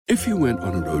If you went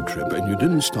on a road trip and you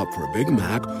didn't stop for a Big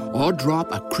Mac or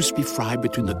drop a crispy fry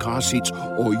between the car seats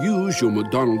or use your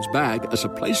McDonald's bag as a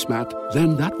placemat,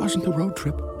 then that wasn't a road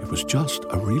trip. It was just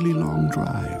a really long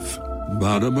drive.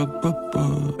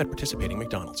 Ba-da-ba-ba-ba. At participating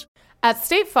McDonald's. At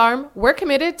State Farm, we're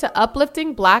committed to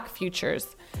uplifting Black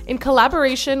futures. In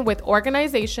collaboration with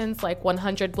organizations like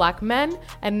 100 Black Men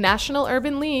and National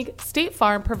Urban League, State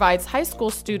Farm provides high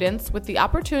school students with the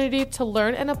opportunity to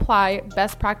learn and apply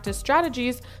best practice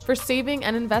strategies for saving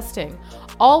and investing,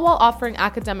 all while offering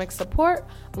academic support,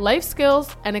 life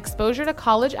skills, and exposure to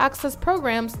college access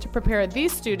programs to prepare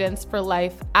these students for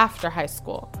life after high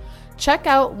school. Check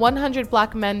out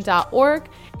 100blackmen.org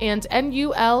and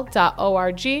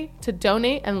nul.org to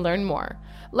donate and learn more.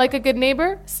 Like a good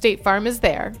neighbor, State Farm is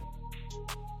there.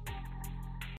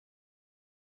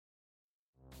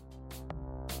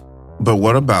 But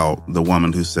what about the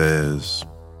woman who says,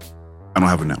 I don't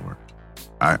have a network.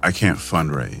 I can't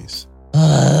fundraise.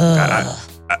 I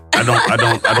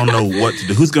don't know what to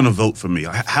do. Who's going to vote for me?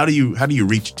 How do you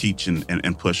reach, teach,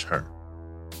 and push her?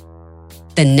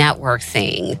 The network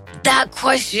thing, that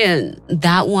question,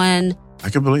 that one. I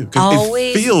can believe it. Because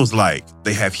it feels like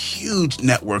they have huge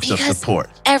networks of support.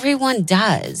 Everyone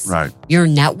does. Right. Your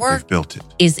network They've built it.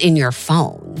 Is in your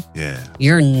phone. Yeah.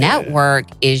 Your network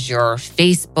is your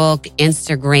Facebook,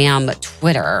 Instagram,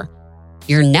 Twitter.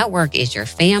 Your network is your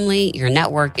family. Your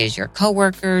network is your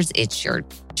coworkers. It's your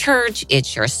church.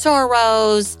 It's your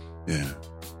sorrows. Yeah.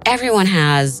 Everyone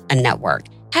has a network.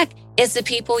 Heck, it's the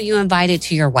people you invited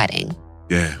to your wedding.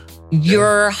 Yeah.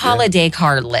 Your holiday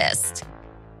card list.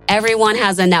 Everyone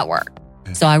has a network.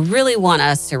 Yeah. So I really want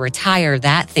us to retire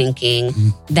that thinking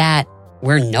that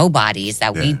we're nobodies,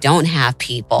 that we don't have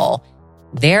people.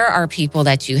 There are people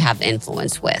that you have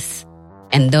influence with.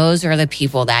 And those are the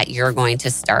people that you're going to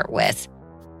start with.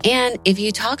 And if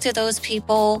you talk to those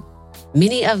people,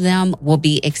 many of them will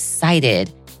be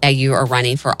excited that you are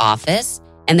running for office.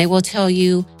 And they will tell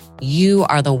you, you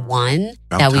are the one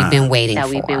that we've been waiting for.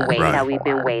 Right.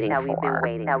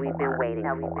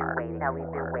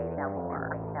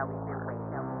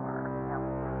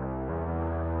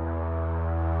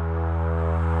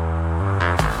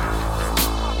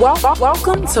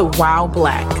 Welcome to Wow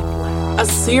Black, a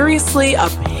seriously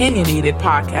opinionated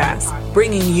podcast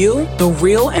bringing you the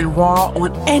real and raw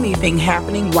on anything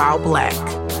happening while Black.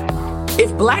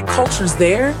 If Black culture's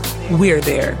there, we're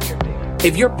there.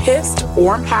 If you're pissed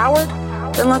or empowered,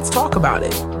 then let's talk about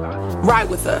it. Ride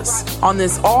with us on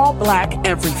this all Black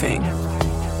everything.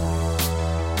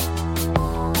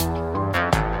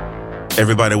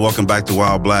 Everybody, welcome back to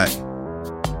Wild Black.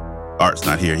 Art's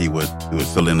not here. He would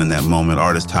fill in that moment.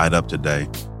 Art is tied up today,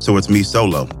 so it's me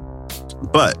solo.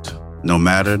 But no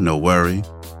matter, no worry,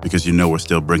 because you know we're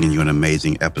still bringing you an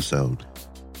amazing episode.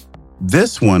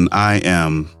 This one,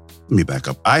 let me back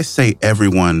up. I say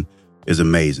everyone is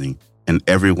amazing, and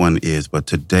everyone is, but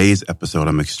today's episode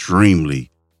I'm extremely,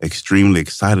 extremely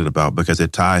excited about because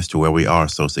it ties to where we are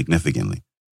so significantly.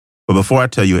 But before I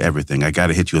tell you everything, I got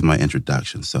to hit you with my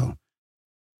introduction so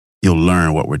you'll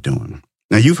learn what we're doing.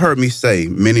 Now, you've heard me say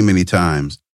many, many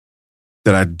times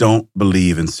that I don't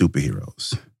believe in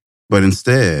superheroes, but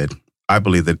instead, I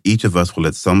believe that each of us will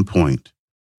at some point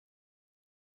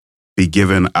be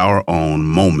given our own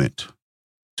moment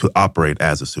to operate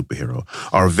as a superhero,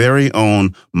 our very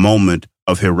own moment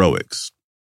of heroics.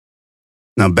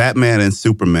 Now, Batman and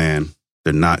Superman,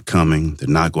 they're not coming. They're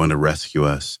not going to rescue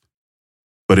us.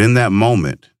 But in that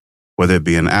moment, whether it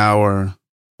be an hour,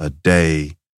 a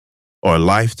day, or a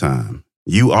lifetime,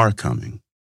 you are coming.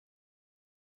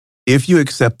 If you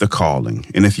accept the calling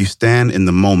and if you stand in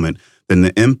the moment, then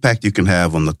the impact you can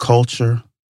have on the culture,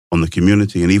 on the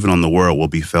community, and even on the world will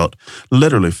be felt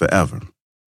literally forever.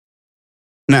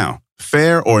 Now,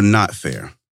 fair or not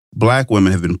fair, Black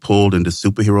women have been pulled into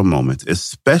superhero moments,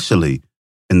 especially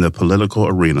in the political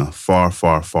arena, far,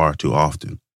 far, far too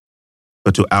often.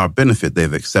 But to our benefit,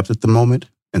 they've accepted the moment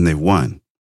and they've won.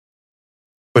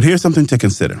 But here's something to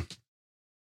consider.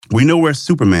 We know where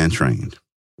Superman trained.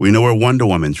 We know where Wonder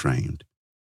Woman trained.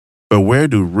 But where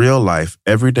do real-life,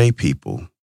 everyday people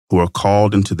who are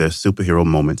called into their superhero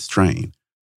moments train?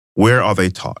 Where are they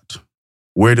taught?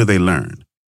 Where do they learn?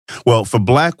 Well, for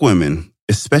Black women,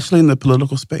 especially in the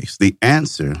political space, the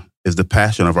answer is the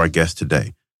passion of our guest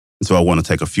today. And so I want to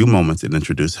take a few moments and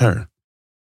introduce her.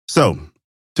 So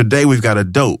today we've got a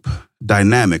dope,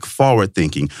 dynamic,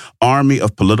 forward-thinking army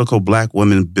of political Black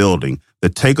women building. The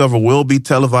takeover will be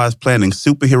televised, planning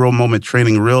superhero moment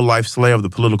training, real-life slayer of the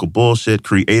political bullshit,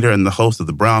 creator and the host of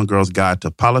the Brown Girls Guide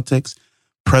to Politics,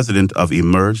 president of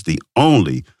Emerge, the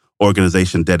only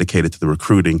organization dedicated to the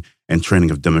recruiting and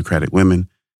training of Democratic women.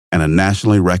 and a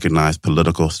nationally recognized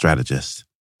political strategist,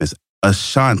 Ms.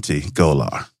 Ashanti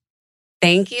Gholar.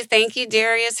 Thank you,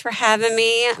 Darius, for having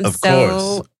me. I'm Of so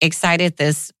course. excited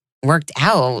this worked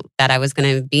out, that I was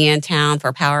going to be in town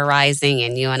for Power Rising,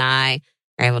 and you and I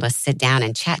are able to sit down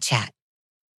and chat.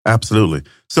 Absolutely.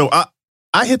 So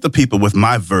I hit the people with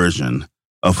my version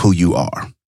of who you are.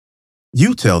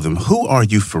 You tell them, who are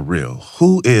you for real?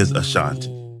 Who is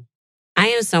Ashanti? I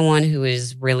am someone who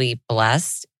is really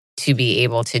blessed to be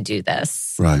able to do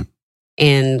this. Right.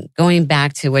 And going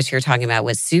back to what you're talking about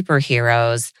with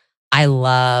superheroes, I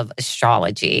love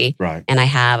astrology. Right. And I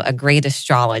have a great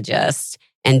astrologist.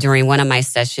 And during one of my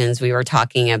sessions, we were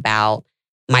talking about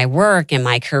my work and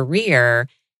my career.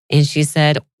 And she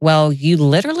said, well, you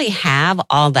literally have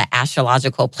all the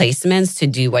astrological placements to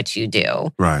do what you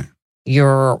do. Right.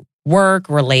 Your work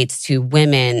relates to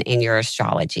women in your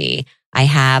astrology. I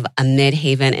have a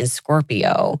midheaven in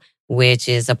Scorpio, which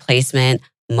is a placement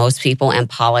most people in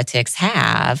politics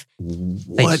have.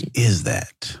 What is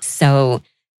that? So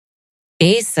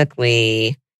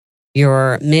basically,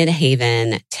 your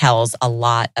midheaven tells a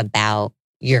lot about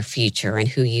your future and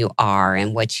who you are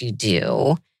and what you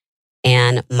do.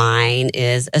 And mine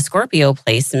is a Scorpio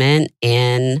placement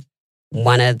in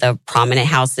one of the prominent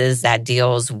houses that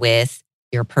deals with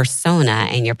your persona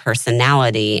and your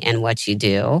personality and what you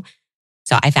do.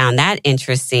 So I found that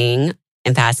interesting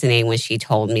and fascinating when she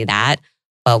told me that.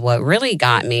 But what really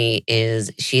got me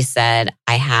is she said,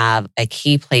 I have a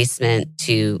key placement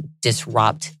to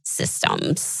disrupt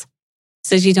systems.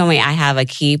 So she told me I have a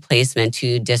key placement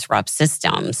to disrupt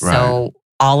systems. Right. So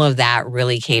all of that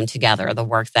really came together. The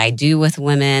work that I do with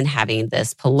women, having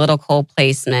this political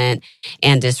placement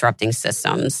and disrupting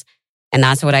systems. And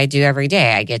that's what I do every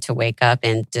day. I get to wake up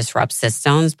and disrupt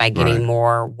systems by getting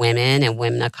more women and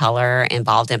women of color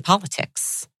involved in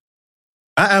politics.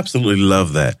 I absolutely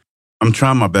love that. I'm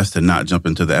trying my best to not jump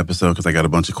into the episode because I got a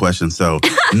bunch of questions. So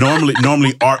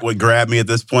normally Art would grab me at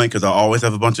this point because I always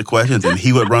have a bunch of questions and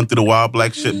he would run through the wild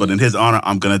black shit. But in his honor,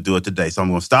 I'm going to do it today. So I'm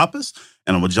going to stop us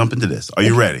and I'm going to jump into this. Are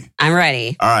you ready? I'm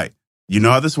ready. All right. You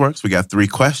know how this works. We got 3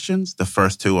 questions. The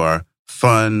first 2 are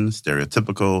fun,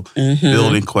 stereotypical,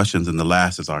 building questions. And the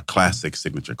last is our classic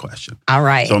signature question. All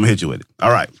right. So I'm going to hit you with it.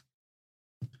 All right.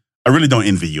 I really don't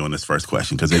envy you on this first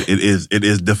question because it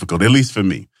is difficult, at least for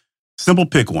me. Simple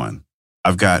pick one.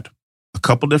 I've got a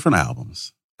couple different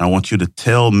albums. I want you to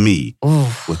tell me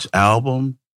which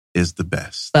album is the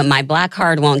best. But my black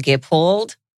card won't get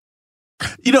pulled?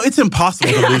 You know, it's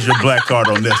impossible to lose your black card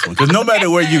on this one because no matter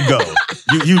where you go,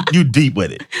 you deep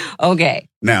with it. Okay.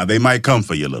 Now, they might come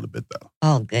for you a little bit, though.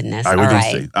 Oh, goodness. All right, we're going to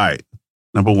see. All right.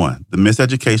 Number 1, The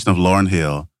Miseducation of Lauryn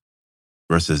Hill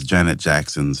versus Janet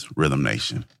Jackson's Rhythm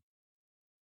Nation.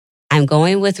 I'm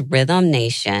going with Rhythm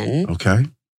Nation. Okay.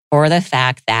 For the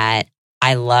fact that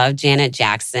I love Janet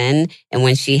Jackson. And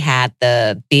when she had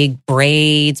the big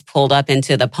braids pulled up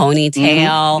into the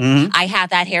ponytail, I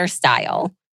had that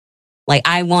hairstyle. Like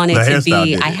I wanted to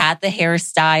be, I had the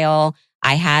hairstyle.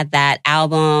 I had that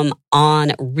album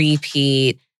on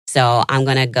repeat. So I'm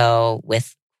going to go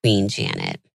with Queen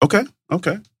Janet. Okay.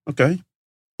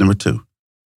 Number 2,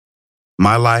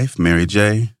 My Life, Mary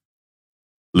J.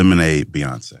 Lemonade,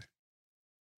 Beyonce.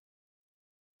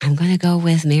 I'm going to go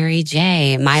with Mary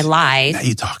J. My Life. Now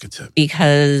you talking to me.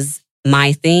 Because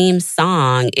my theme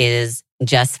song is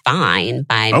Just Fine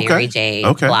by Mary J.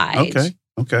 Blige.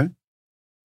 Okay.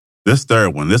 This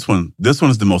third one, this one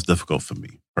is the most difficult for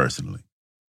me, personally.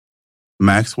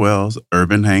 Maxwell's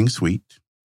Urban Hang Suite.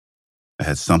 I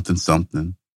had something,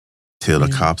 till the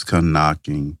cops come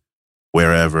knocking,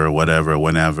 wherever, whatever,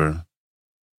 whenever,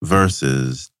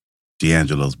 versus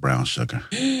D'Angelo's Brown Sugar.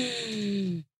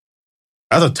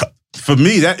 For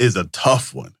me, that is a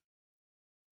tough one.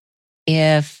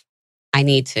 If I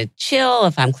need to chill,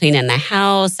 if I'm cleaning the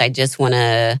house, I just want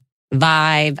to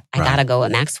vibe, I got to go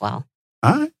with Maxwell.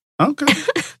 All right. Okay.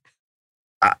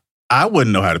 I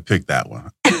wouldn't know how to pick that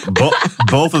one.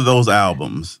 Both of those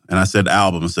albums, and I said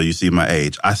albums so you see my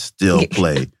age, I still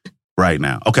play right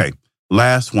now. Okay,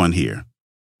 last one here.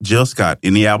 Jill Scott,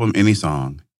 any album, any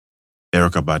song.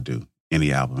 Erykah Badu,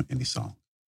 any album, any song.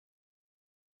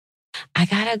 I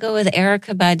got to go with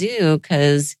Erykah Badu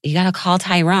because you got to call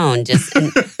Tyrone. Just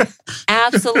an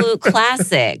absolute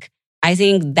classic. I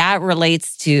think that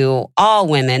relates to all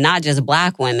women, not just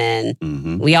Black women.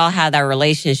 Mm-hmm. We all have that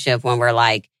relationship when we're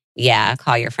like, yeah,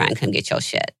 call your friend, come get your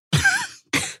shit.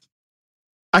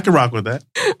 I can rock with that.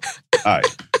 All right.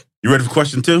 You ready for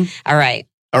question 2? All right.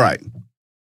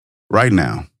 Right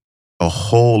now, a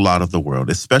whole lot of the world,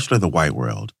 especially the white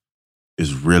world,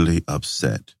 is really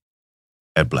upset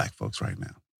at Black folks right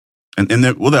now. And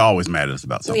they're always mad at us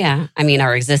about something. Yeah. I mean,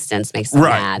 our existence makes them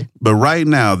mad. But right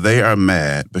now, they are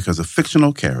mad because a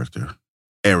fictional character,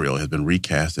 Ariel, has been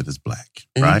recasted as Black,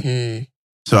 right? Mm-hmm.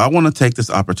 So I want to take this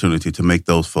opportunity to make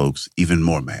those folks even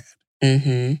more mad.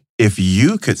 Mm-hmm. If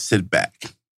you could sit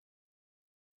back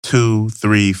 2,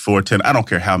 3, 4, 10, I don't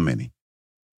care how many,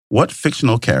 what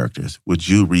fictional characters would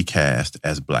you recast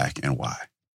as Black and why?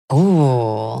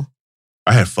 Oh.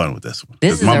 I had fun with this one.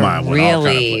 This is my a mind went all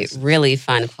kind of places. really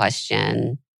fun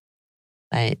question.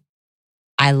 But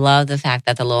I love the fact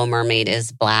that The Little Mermaid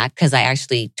is Black because I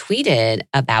actually tweeted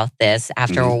about this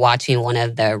after watching one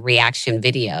of the reaction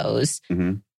videos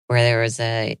where there was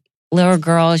a little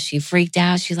girl, she freaked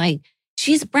out. She's like,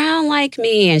 she's brown like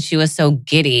me. And she was so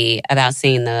giddy about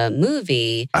seeing the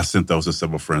movie. I sent those to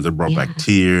several friends. It brought back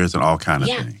tears and all kind of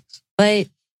things. But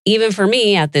even for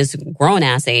me at this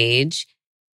grown-ass age,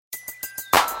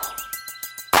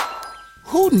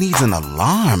 who needs an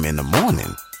alarm in the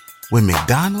morning when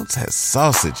McDonald's has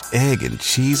sausage, egg, and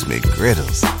cheese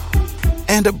McGriddles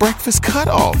and a breakfast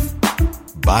cutoff?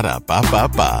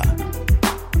 Ba-da-ba-ba-ba.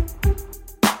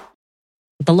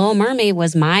 The Little Mermaid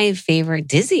was my favorite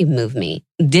Disney movie.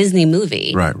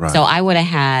 Right. So I would have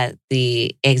had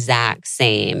the exact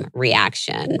same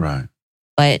reaction. Right.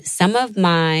 But some of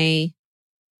my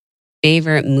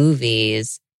favorite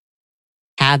movies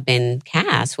have been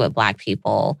cast with Black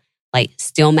people, like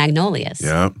Steel Magnolias.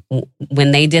 Yep.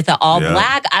 When they did the all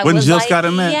Black, I was Jill like, Scott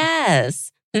in that?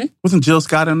 Yes. Wasn't Jill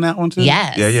Scott in that one too?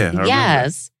 Yes. Yeah.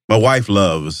 Yes. My wife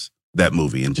loves that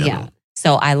movie in general. Yeah.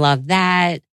 So I love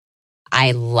that.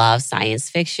 I love science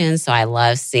fiction, so I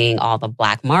love seeing all the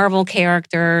Black Marvel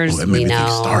characters. That made me think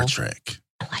Star Trek.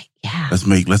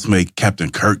 Let's make Captain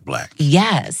Kirk Black.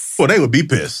 Yes. Well, they would be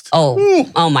pissed.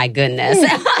 Oh my goodness.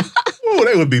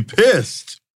 They would be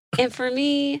pissed. And for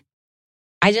me,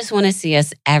 I just want to see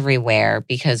us everywhere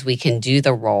because we can do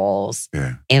the roles.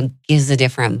 Yeah. It gives a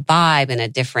different vibe and a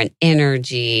different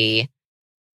energy.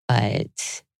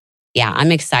 But yeah,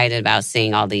 I'm excited about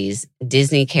seeing all these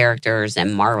Disney characters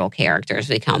and Marvel characters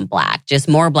become Black. Just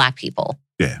more Black people.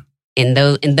 Yeah. In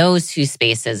those two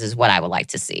spaces is what I would like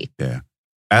to see. Yeah.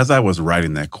 As I was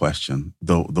writing that question,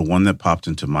 the one that popped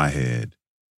into my head,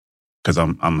 because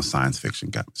I'm a science fiction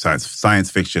guy,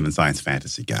 science fiction and science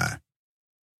fantasy guy,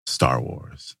 Star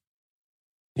Wars.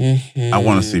 Mm-hmm. I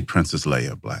want to see Princess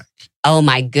Leia Black. Oh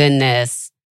my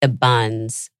goodness, the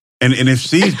buns. And if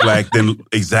she's Black, then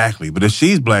exactly. But if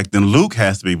she's Black, then Luke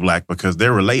has to be Black because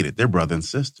they're related. They're brother and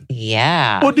sister.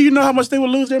 Yeah. Well, do you know how much they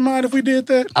would lose their mind if we did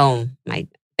that? Oh my!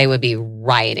 They would be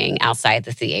rioting outside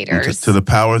the theaters. To the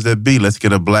powers that be, let's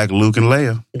get a Black Luke and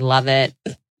Leia. Love it.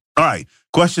 All right.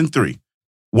 Question 3.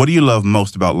 What do you love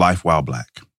most about life while Black?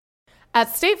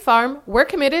 At State Farm, we're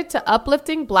committed to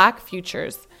uplifting Black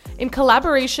futures. In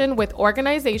collaboration with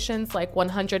organizations like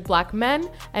 100 Black Men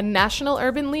and National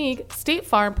Urban League, State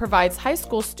Farm provides high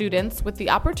school students with the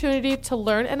opportunity to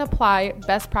learn and apply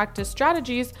best practice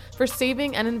strategies for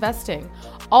saving and investing,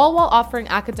 all while offering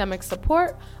academic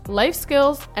support, life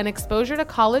skills, and exposure to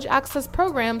college access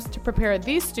programs to prepare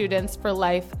these students for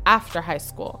life after high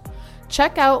school.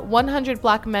 Check out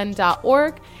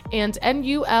 100blackmen.org and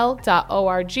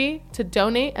nul.org to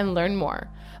donate and learn more.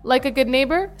 Like a good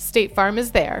neighbor, State Farm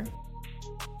is there.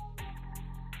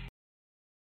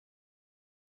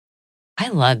 I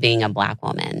love being a Black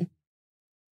woman.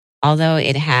 Although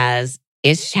it has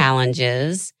its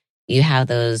challenges, you have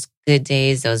those good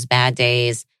days, those bad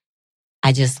days.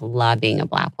 I just love being a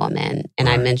Black woman. And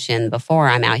I mentioned before,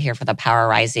 I'm out here for the Power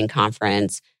Rising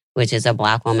Conference, which is a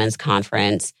Black women's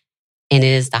conference. And it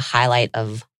is the highlight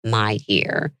of my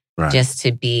year. Just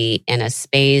to be in a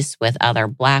space with other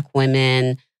Black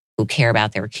women who care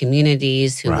about their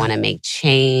communities, who want to make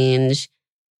change.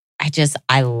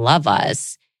 I love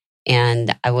us.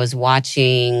 And I was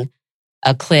watching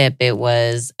a clip. It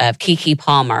was of Keke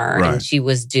Palmer, and she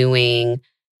was doing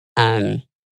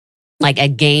like a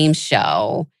game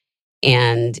show,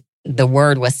 and the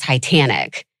word was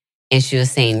Titanic. And she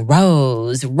was saying,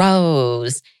 Rose,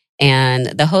 Rose. And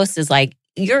the host is like,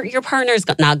 your partner's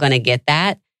not going to get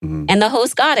that. Mm-hmm. And the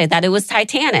host got it, that it was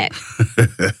Titanic.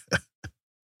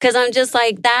 Because I'm just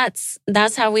like, that's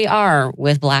how we are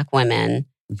with Black women.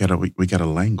 We got a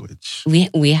language.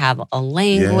 We have a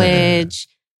language.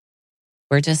 Yeah.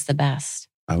 We're just the best.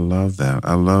 I love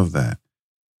that.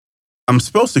 I'm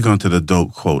supposed to go into the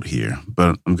dope quote here,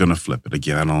 but I'm going to flip it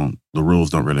again. The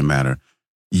rules don't really matter.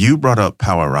 You brought up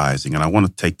Power Rising, and I want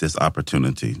to take this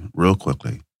opportunity real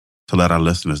quickly to let our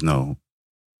listeners know,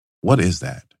 what is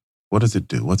that? What does it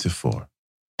do? What's it for?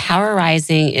 Power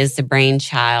Rising is the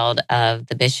brainchild of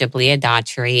the Bishop Leah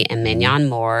Daughtry and Mignon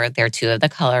Moore. They're two of the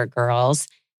Color Girls.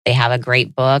 They have a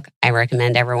great book. I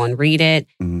recommend everyone read it.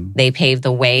 Mm-hmm. They paved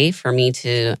the way for me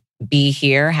to be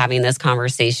here having this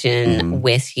conversation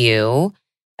with you.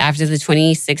 After the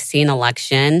 2016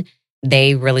 election,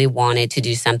 they really wanted to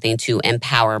do something to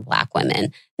empower Black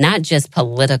women, not just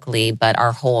politically, but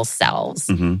our whole selves.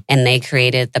 Mm-hmm. And they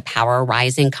created the Power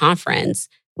Rising Conference,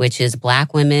 which is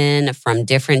Black women from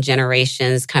different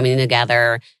generations coming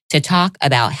together to talk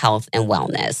about health and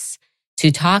wellness,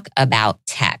 to talk about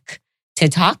tech, to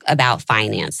talk about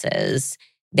finances.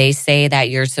 They say that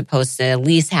you're supposed to at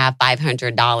least have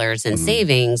 $500 in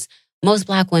savings. Most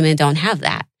Black women don't have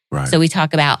that. Right. So we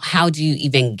talk about how do you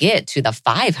even get to the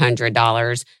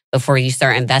 $500 before you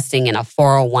start investing in a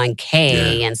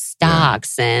 401k and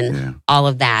stocks and all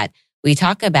of that. We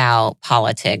talk about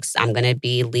politics. I'm going to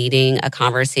be leading a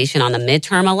conversation on the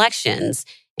midterm elections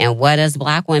and what does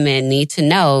Black women need to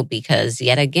know, because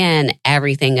yet again,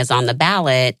 everything is on the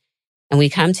ballot. And we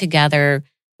come together,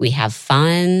 we have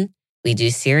fun, we do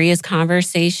serious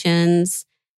conversations.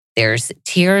 There's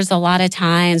tears a lot of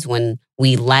times when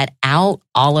we let out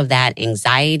all of that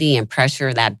anxiety and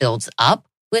pressure that builds up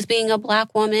with being a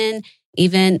Black woman,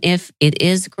 even if it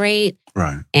is great.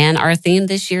 Right. And our theme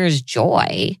this year is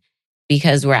joy,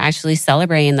 because we're actually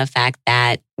celebrating the fact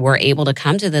that we're able to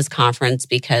come to this conference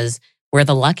because we're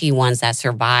the lucky ones that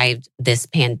survived this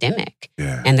pandemic.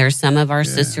 Yeah. And there's some of our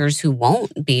sisters who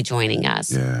won't be joining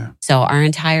us. Yeah. So our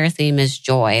entire theme is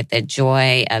joy, the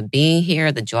joy of being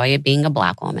here, the joy of being a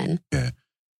Black woman. Yeah.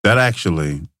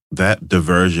 That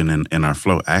diversion in our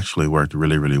flow actually worked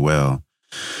really, really well.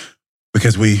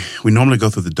 Because we normally go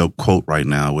through the dope quote right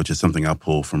now, which is something I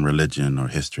pull from religion or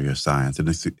history or science. And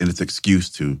it's an excuse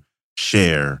to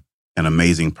share an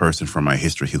amazing person from my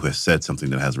history who has said something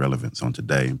that has relevance on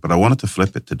today. But I wanted to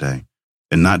flip it today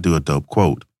and not do a dope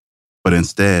quote, but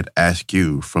instead ask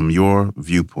you from your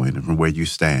viewpoint and from where you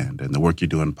stand and the work you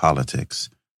do in politics,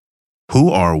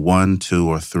 who are 1, 2,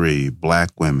 or 3 Black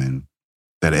women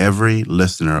that every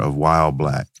listener of Wild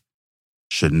Black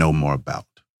should know more about?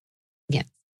 Yes.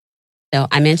 So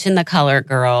I mentioned the Colored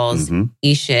Girls. Mm-hmm.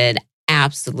 You should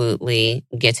absolutely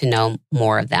get to know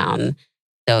more of them.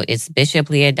 So it's Bishop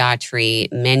Leah Daughtry,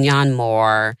 Mignon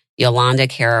Moore, Yolanda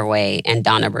Caraway, and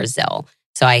Donna Brazile.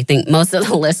 So I think most of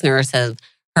the listeners have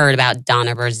heard about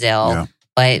Donna Brazile,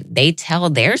 but they tell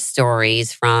their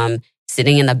stories from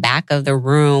sitting in the back of the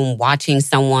room, watching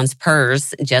someone's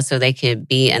purse just so they could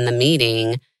be in the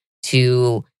meeting,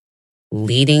 to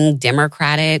leading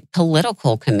Democratic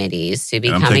political committees, to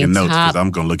becoming I'm taking notes top. because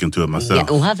I'm going to look into it myself.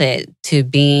 Yeah, love it. To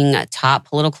being a top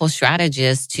political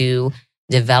strategist, to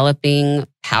developing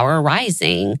Power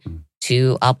Rising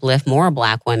to uplift more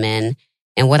Black women.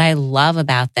 And what I love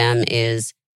about them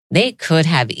is they could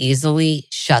have easily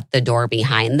shut the door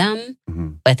behind them,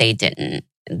 but they didn't.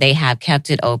 They have kept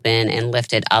it open and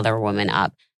lifted other women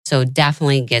up. So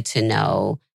definitely get to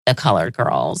know the Colored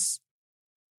Girls.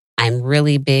 I'm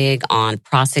really big on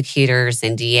prosecutors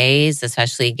and DAs,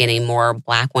 especially getting more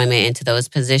Black women into those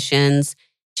positions.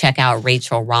 Check out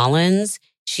Rachel Rollins.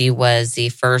 She was the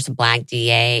first Black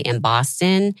DA in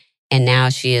Boston, and now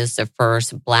she is the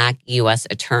first Black U.S.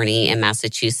 attorney in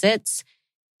Massachusetts.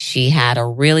 She had a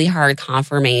really hard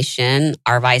confirmation.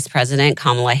 Our Vice President,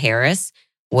 Kamala Harris,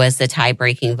 was the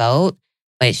tie-breaking vote,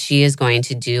 but she is going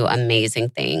to do amazing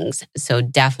things. So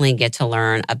definitely get to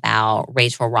learn about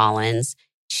Rachel Rollins.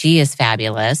 She is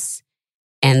fabulous.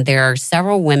 And there are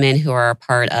several women who are a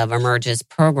part of Emerge's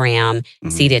program,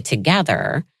 Seated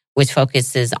Together, which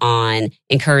focuses on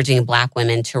encouraging Black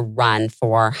women to run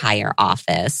for higher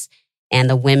office. And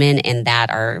the women in that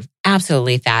are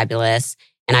absolutely fabulous.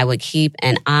 And I would keep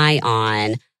an eye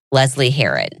on Leslie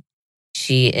Herod.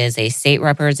 She is a state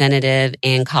representative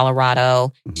in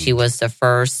Colorado. She was the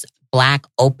first Black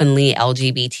openly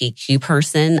LGBTQ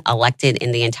person elected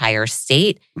in the entire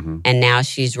state. And now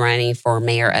she's running for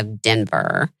mayor of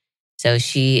Denver. So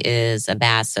she is a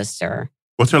bad sister.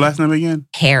 What's her last name again?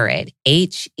 Herod,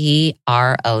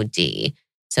 Herod.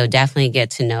 So definitely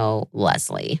get to know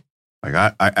Leslie. Like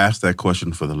I asked that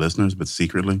question for the listeners, but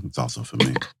secretly, it's also for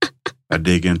me. I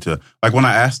dig into, like when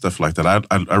I ask stuff like that,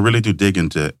 I really do dig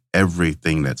into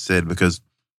everything that's said because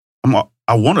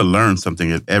I want to learn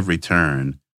something at every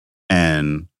turn.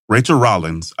 And Rachel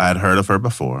Rollins, I had heard of her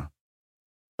before,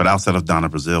 but outside of Donna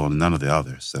Brazile and none of the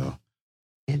others. So,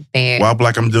 Wild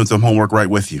Black, I'm doing some homework right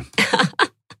with you.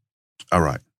 All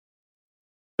right.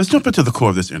 Let's jump into the core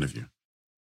of this interview.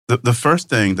 The first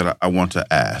thing that I want to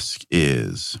ask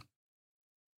is,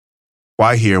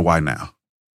 why here, why now?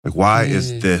 Like, why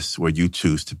is this where you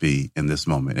choose to be in this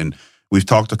moment? And we've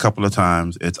talked a couple of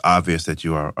times. It's obvious that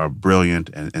you are brilliant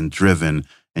and driven,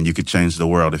 and you could change the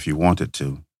world if you wanted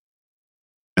to.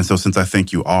 And so since I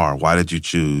think you are, why did you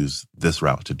choose this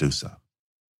route to do so?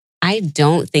 I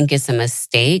don't think it's a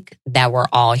mistake that we're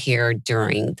all here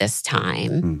during this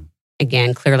time.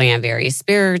 Again, clearly I'm very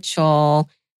spiritual,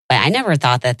 but I never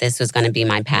thought that this was going to be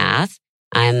my path.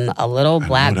 I'm a little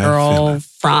Black girl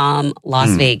from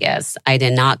Las Vegas. I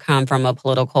did not come from a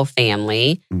political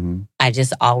family. I've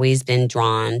just always been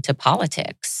drawn to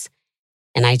politics.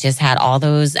 And I just had all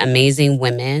those amazing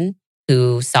women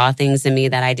who saw things in me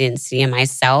that I didn't see in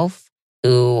myself,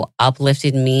 who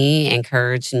uplifted me,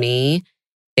 encouraged me.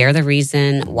 They're the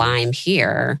reason why I'm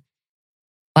here.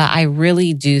 But I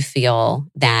really do feel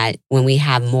that when we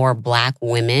have more Black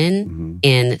women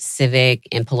in civic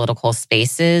and political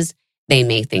spaces, they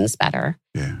make things better.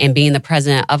 Yeah. And being the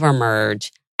president of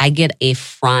Emerge, I get a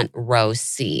front row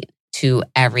seat to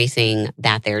everything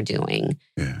that they're doing.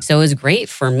 Yeah. So it's great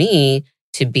for me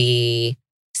to be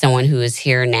someone who is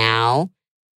here now,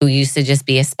 who used to just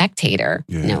be a spectator,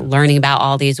 learning about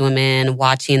all these women,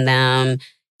 watching them,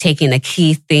 taking the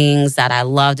key things that I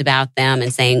loved about them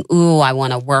and saying, ooh, I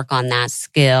want to work on that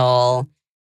skill.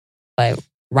 But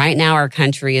right now, our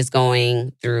country is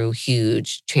going through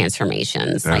huge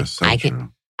transformations. That is so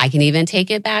true. I can even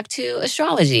take it back to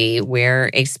astrology. We're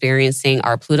experiencing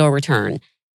our Pluto return,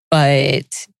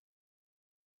 but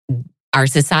our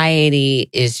society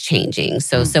is changing.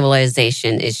 So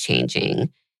civilization is changing.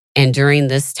 And during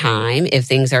this time, if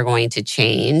things are going to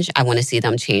change, I want to see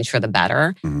them change for the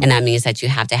better. And that means that you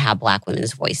have to have Black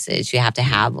women's voices. You have to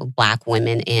have Black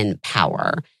women in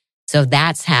power. So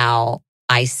that's how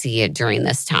I see it during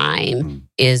this time,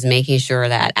 is making sure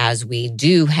that as we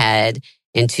do head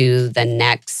into the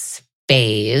next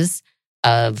phase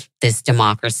of this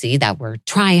democracy that we're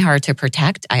trying hard to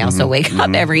protect. I also wake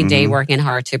up every day working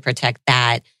hard to protect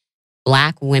that.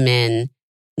 Black women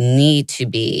need to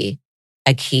be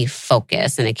a key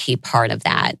focus and a key part of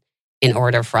that in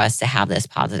order for us to have this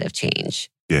positive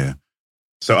change. Yeah.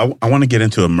 So I want to get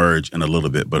into Emerge in a little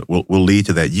bit, but we'll lead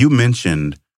to that. You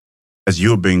mentioned, as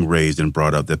you were being raised and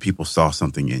brought up, that people saw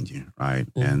something in you, right?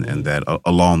 And that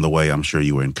along the way, I'm sure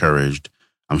you were encouraged.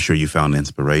 I'm sure you found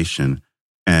inspiration.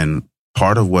 And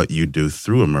part of what you do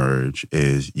through Emerge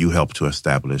is you help to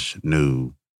establish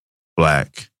new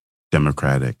Black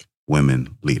Democratic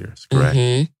women leaders,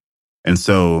 correct? And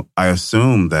so I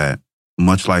assume that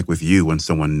much like with you, when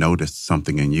someone noticed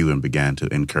something in you and began to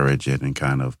encourage it and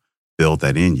kind of build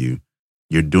that in you,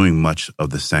 you're doing much of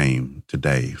the same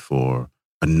today for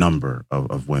a number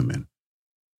of women.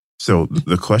 So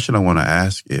the question I want to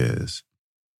ask is,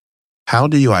 how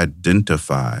do you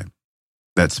identify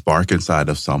that spark inside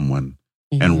of someone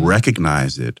and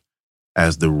recognize it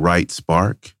as the right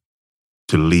spark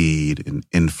to lead and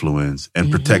influence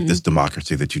and protect this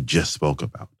democracy that you just spoke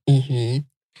about?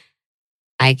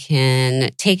 I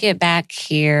can take it back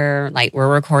here. Like,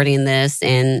 we're recording this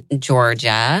in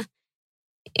Georgia.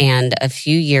 And a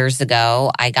few years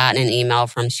ago, I got an email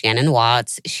from Shannon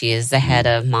Watts. She is the head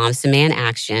of Moms Demand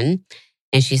Action.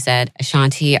 And she said,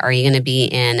 Ashanti, are you going to be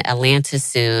in Atlanta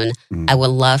soon? I would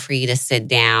love for you to sit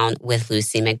down with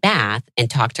Lucy McBath and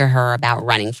talk to her about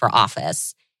running for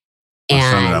office. My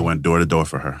son and I went door to door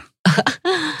for her.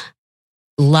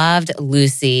 Loved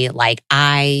Lucy. Like,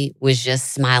 I was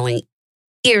just smiling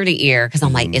ear to ear because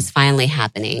I'm like, it's finally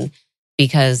happening.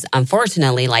 Because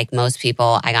unfortunately, like most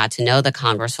people, I got to know the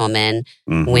Congresswoman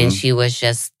when she was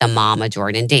just the mom of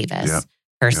Jordan Davis.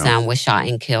 Her son was shot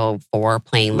and killed for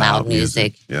playing loud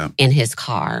music in his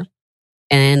car.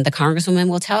 And the Congresswoman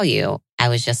will tell you, I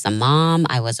was just a mom,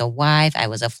 I was a wife, I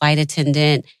was a flight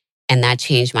attendant, and that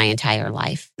changed my entire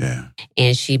life.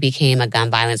 And she became a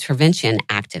gun violence prevention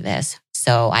activist.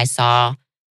 So I saw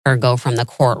her go from the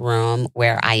courtroom,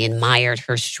 where I admired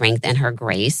her strength and her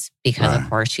grace, because of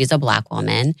course she's a Black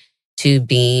woman, to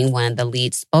being one of the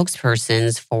lead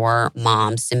spokespersons for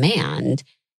Moms Demand.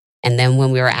 And then when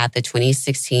we were at the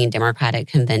 2016 Democratic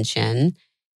Convention,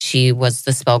 she was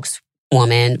the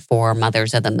spokeswoman for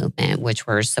Mothers of the Movement, which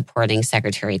were supporting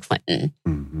Secretary Clinton.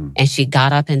 And she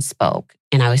got up and spoke.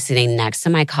 And I was sitting next to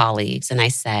my colleagues and I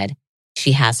said,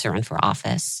 she has to run for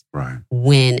office.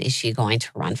 When is she going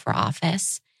to run for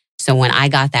office? So when I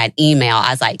got that email,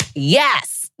 I was like,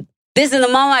 yes, this is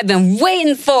the moment I've been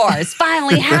waiting for. It's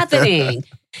finally happening.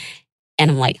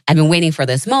 And I'm like, I've been waiting for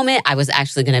this moment. I was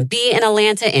actually going to be in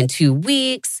Atlanta in 2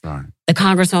 weeks. The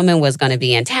Congresswoman was going to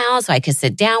be in town so I could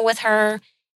sit down with her.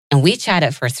 And we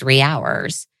chatted for 3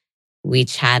 hours. We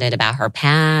chatted about her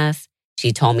path.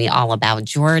 She told me all about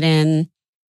Jordan.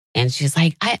 And she's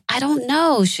like, I don't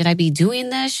know. Should I be doing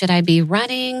this? Should I be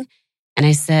running? And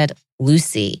I said,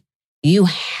 Lucy, you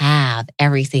have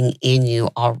everything in you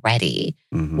already.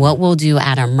 What we'll do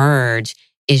at Emerge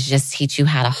is just teach you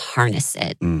how to harness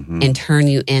it and turn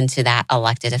you into that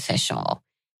elected official.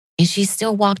 And she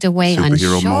still walked away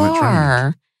Superhero moment unsure.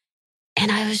 training.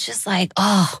 And I was just like,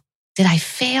 oh, did I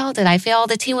fail? Did I fail?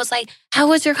 The team was like, how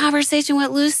was your conversation with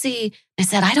Lucy? I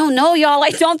said, I don't know, y'all.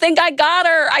 I don't think I got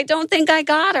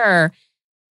her.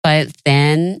 But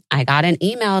then I got an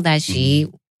email that she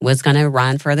was going to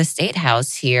run for the state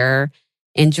house here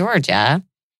in Georgia.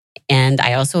 And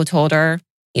I also told her,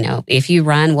 if you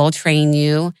run, we'll train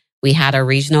you. We had a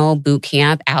regional boot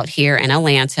camp out here in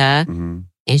Atlanta.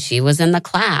 And she was in the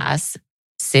class,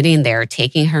 sitting there,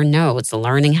 taking her notes,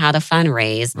 learning how to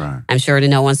fundraise. Right. I'm sure to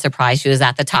no one's surprise, she was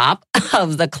at the top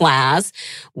of the class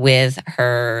with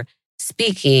her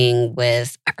speaking,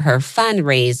 with her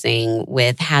fundraising,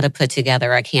 with how to put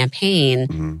together a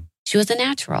campaign. She was a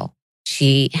natural.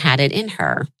 She had it in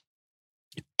her.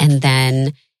 And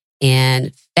then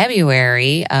in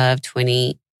February of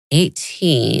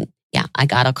 2018, I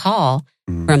got a call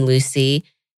from Lucy.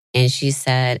 And she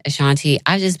said, Ashanti,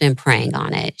 I've just been praying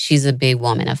on it. She's a big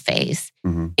woman of faith.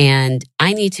 And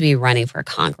I need to be running for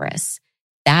Congress.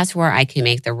 That's where I can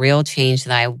make the real change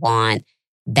that I want.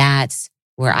 That's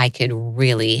where I could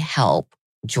really help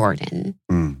Jordan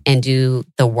and do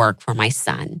the work for my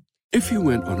son. If you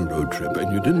went on a road trip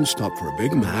and you didn't stop for a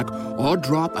Big Mac or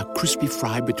drop a crispy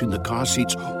fry between the car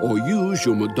seats or use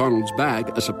your McDonald's bag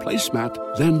as a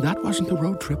placemat, then that wasn't a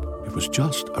road trip. It was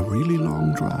just a really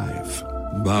long drive.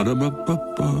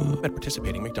 Ba-da-ba-ba-ba. At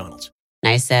participating McDonald's.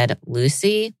 And I said,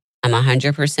 Lucy, I'm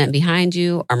 100% behind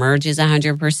you. Emerge is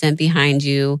 100% behind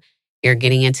you. You're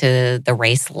getting into the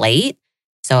race late.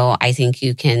 So I think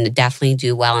you can definitely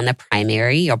do well in the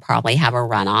primary. You'll probably have a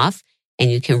runoff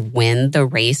and you can win the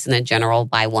race in the general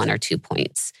by 1 or 2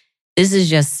 points. This is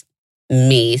just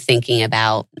me thinking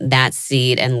about that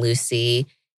seed and Lucy.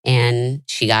 And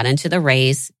she got into the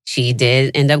race. She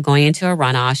did end up going into a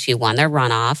runoff. She won the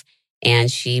runoff.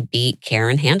 And she beat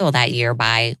Karen Handel that year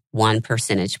by 1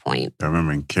 percentage point. I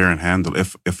remember Karen Handel,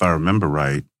 if I remember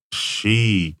right,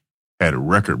 she had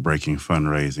record-breaking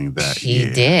fundraising that year.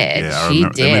 She did. Yeah, She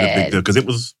did. They made a big deal because it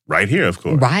was right here, of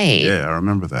course. Right. Yeah, I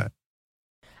remember that.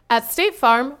 At State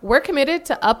Farm, we're committed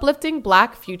to uplifting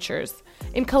Black futures.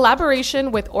 In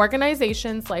collaboration with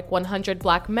organizations like 100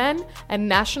 Black Men and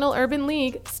National Urban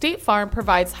League, State Farm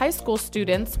provides high school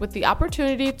students with the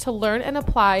opportunity to learn and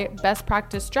apply best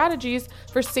practice strategies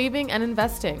for saving and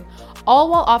investing, all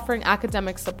while offering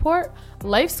academic support,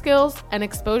 life skills, and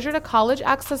exposure to college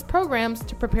access programs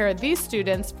to prepare these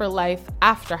students for life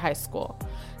after high school.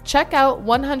 Check out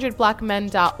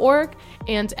 100blackmen.org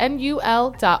and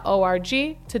nul.org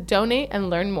to donate and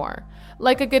learn more.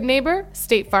 Like a good neighbor,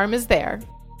 State Farm is there.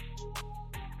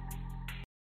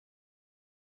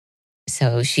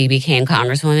 So she became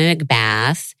Congresswoman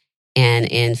McBath. And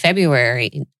in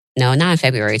February, no, not in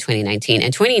February 2019.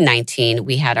 In 2019,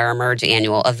 we had our Emerge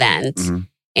annual event.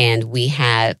 And we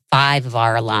had 5 of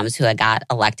our alums who had got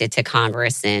elected to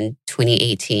Congress in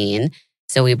 2018.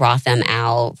 So we brought them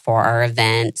out for our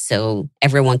event so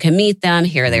everyone could meet them,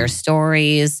 hear their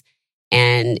stories.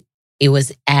 And it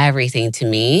was everything to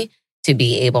me to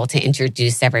be able to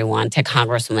introduce everyone to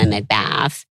Congresswoman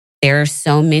McBath. There are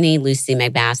so many Lucy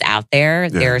McBaths out there.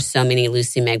 Yeah. There are so many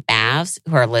Lucy McBaths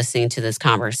who are listening to this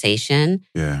conversation.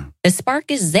 Yeah. The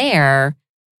spark is there.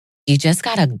 You just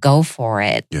got to go for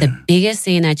it. Yeah. The biggest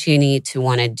thing that you need to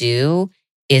want to do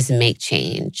is make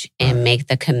change and make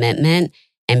the commitment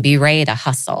and be ready to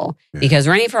hustle. Yeah. Because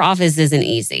running for office isn't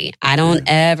easy. I don't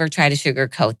ever try to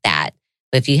sugarcoat that.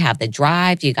 But if you have the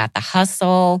drive, you got the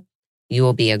hustle, you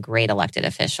will be a great elected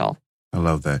official. I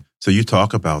love that. So you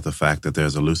talk about the fact that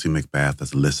there's a Lucy McBath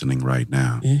that's listening right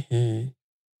now.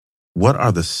 What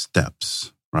are the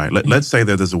steps, right? Let's say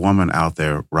that there's a woman out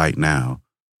there right now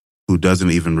who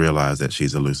doesn't even realize that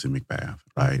she's a Lucy McBath,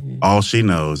 right? All she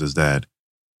knows is that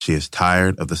she is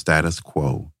tired of the status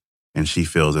quo and she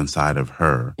feels inside of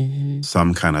her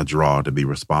some kind of draw to be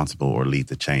responsible or lead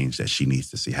the change that she needs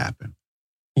to see happen.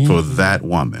 For that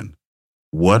woman,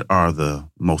 what are the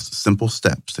most simple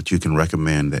steps that you can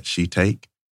recommend that she take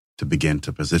to begin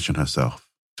to position herself,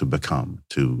 to become,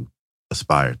 to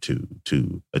aspire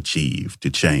to achieve, to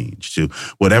change, to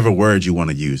whatever word you want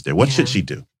to use there? What should she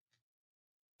do?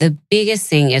 The biggest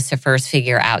thing is to first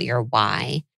figure out your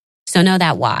why. So know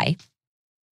that why.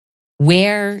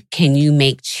 Where can you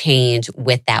make change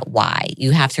with that why?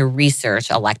 You have to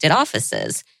research elected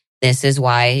offices. This is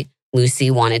why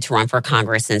Lucy wanted to run for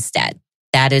Congress instead.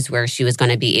 That is where she was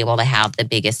going to be able to have the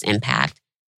biggest impact.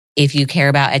 If you care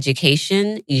about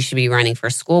education, you should be running for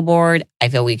school board. I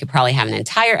feel we could probably have an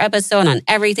entire episode on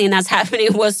everything that's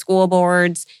happening with school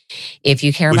boards. If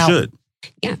you care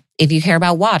Yeah. If you care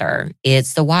about water,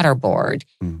 it's the water board.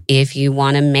 If you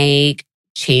want to make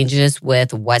changes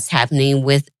with what's happening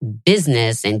with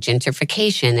business and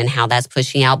gentrification and how that's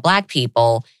pushing out Black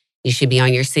people, you should be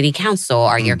on your city council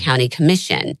or your county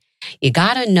commission. You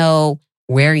got to know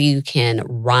where you can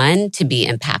run to be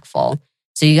impactful.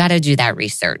 So you got to do that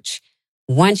research.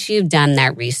 Once you've done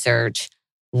that research,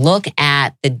 look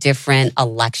at the different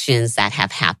elections that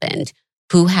have happened.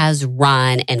 Who has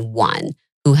run and won?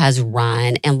 Who has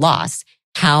run and lost?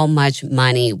 How much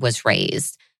money was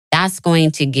raised? That's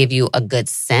going to give you a good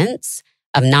sense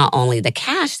of not only the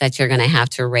cash that you're going to have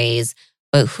to raise,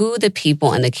 but who the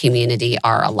people in the community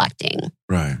are electing.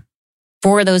 Right.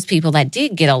 For those people that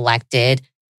did get elected,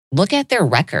 look at their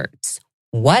records.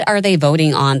 What are they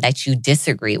voting on that you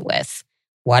disagree with?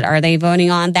 What are they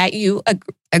voting on that you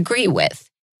agree with?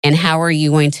 And how are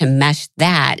you going to mesh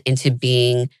that into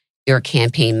being your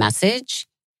campaign message?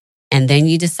 And then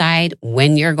you decide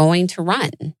when you're going to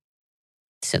run.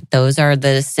 So those are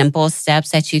the simple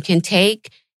steps that you can take.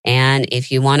 And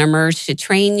if you want Emerge to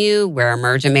train you, we're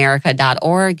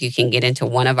emergeamerica.org. You can get into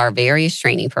one of our various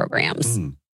training programs.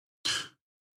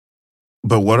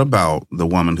 But what about the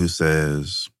woman who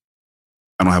says,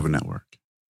 I don't have a network.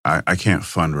 I can't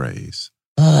fundraise.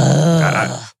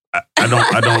 I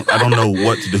don't know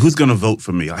what to do. Who's going to vote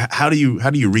for me? How do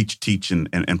you reach, teach,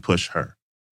 and push her?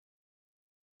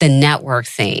 The network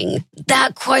thing,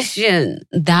 that question,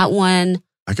 that one.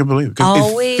 I can believe it.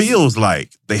 It feels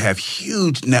like they have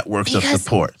huge networks of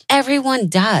support. Everyone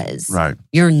does. Right.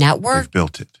 Your network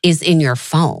built it. Is in your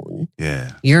phone.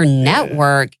 Yeah. Your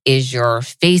network is your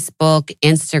Facebook,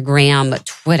 Instagram,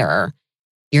 Twitter.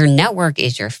 Your network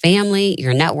is your family.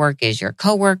 Your network is your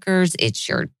coworkers. It's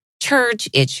your church.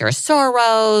 It's your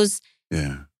sorors.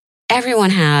 Yeah. Everyone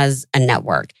has a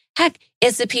network. Heck,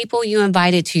 it's the people you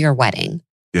invited to your wedding.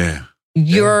 Yeah.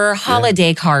 Your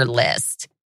holiday card list.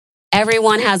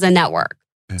 Everyone has a network.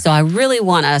 Yeah. So I really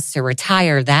want us to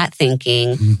retire that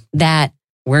thinking that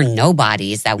we're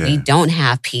nobodies, that we don't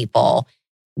have people.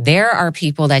 There are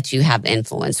people that you have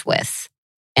influence with.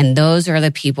 And those are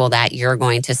the people that you're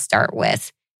going to start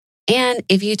with. And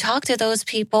if you talk to those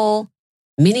people,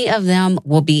 many of them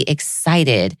will be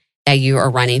excited that you are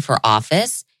running for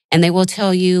office. And they will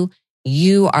tell you,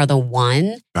 you are the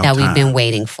one that we've been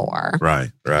waiting for.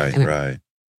 Right.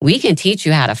 We can teach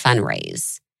you how to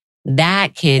fundraise.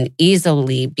 That can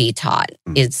easily be taught.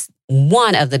 It's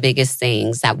one of the biggest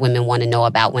things that women want to know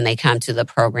about when they come to the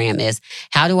program is,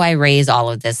 how do I raise all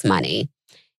of this money?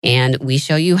 And we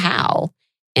show you how.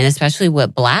 And especially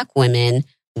with Black women,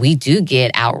 we do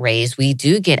get outraised. We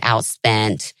do get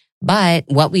outspent. But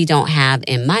what we don't have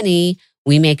in money,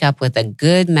 we make up with a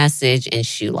good message and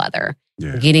shoe leather.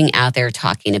 Yeah. Getting out there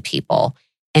talking to people.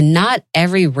 And not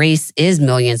every race is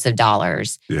millions of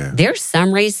dollars. Yeah. There's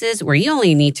some races where you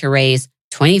only need to raise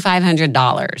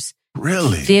 $2,500.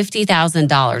 Really?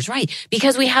 $50,000. Right.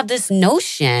 Because we have this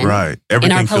notion. Right.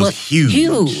 Everything feels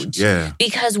huge. Yeah.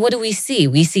 Because what do we see?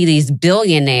 We see these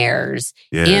billionaires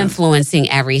influencing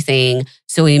everything.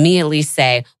 So we immediately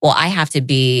say, well, I have to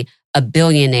be a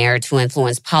billionaire to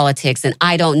influence politics. And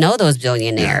I don't know those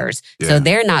billionaires. Yeah. So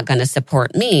they're not going to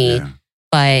support me. Yeah.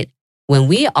 But when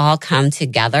we all come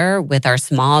together with our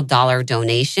small dollar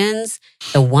donations,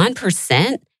 the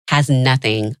 1% has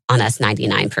nothing on us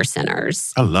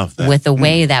 99%ers. I love that. With the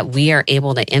way that we are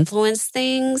able to influence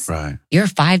things, right. Your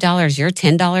 $5, your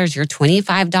 $10, your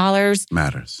 $25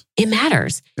 matters. It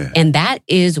matters. Yeah. And that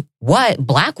is what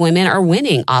Black women are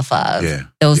winning off of. Yeah.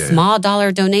 Those small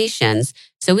dollar donations.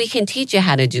 So we can teach you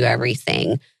how to do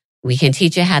everything. We can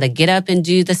teach you how to get up and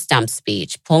do the stump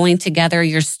speech, pulling together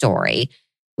your story.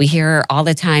 We hear all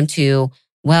the time too,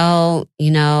 well,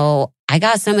 I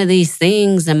got some of these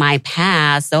things in my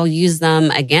past. They'll use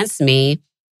them against me.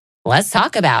 Let's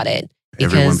talk about it.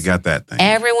 Everyone's got that thing.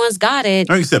 Everyone's got it.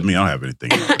 No, except me. I don't have anything.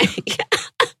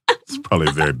 It's probably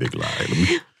a very big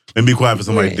lie. Let me be quiet for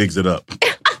somebody digs it up.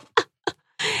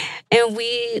 And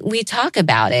we talk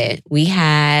about it. We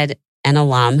had an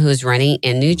alum who was running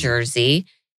in New Jersey.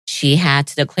 She had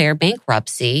to declare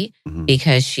bankruptcy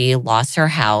because she lost her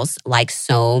house, like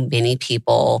so many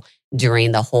people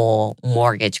during the whole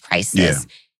mortgage crisis. Yeah.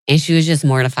 And she was just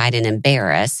mortified and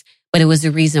embarrassed. But it was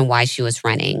the reason why she was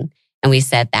running. And we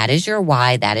said, that is your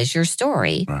why. That is your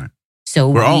story. Right. So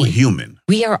we're all human.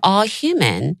 We are all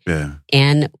human. Yeah.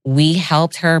 And we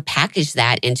helped her package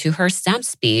that into her stump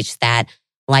speech that,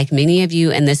 like many of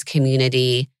you in this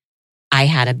community, I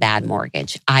had a bad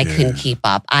mortgage. I couldn't keep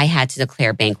up. I had to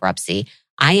declare bankruptcy.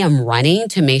 I am running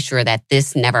to make sure that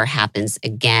this never happens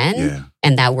again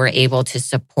and that we're able to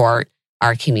support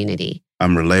our community.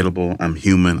 I'm relatable. I'm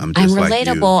human. I'm just like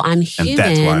you. I'm human. And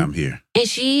that's why I'm here. And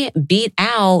she beat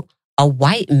out a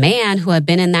white man who had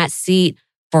been in that seat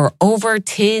for over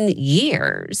 10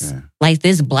 years. Yeah. Like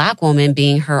this Black woman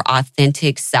being her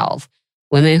authentic self.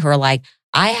 Women who are like,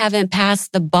 I haven't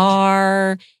passed the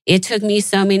bar. It took me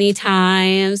so many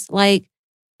times. Like,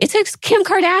 it took Kim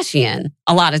Kardashian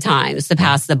a lot of times to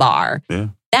pass the bar. Yeah.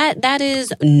 That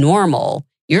is normal.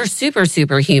 You're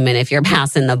superhuman if you're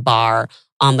passing the bar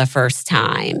on the first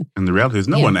time. And the reality is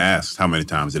no one asks how many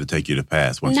times did it take you to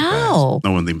pass once you pass.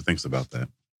 No one even thinks about that.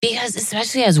 Because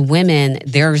especially as women,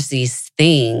 there's these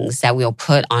things that we'll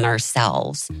put on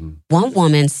ourselves. Mm-hmm. One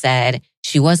woman said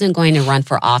she wasn't going to run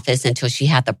for office until she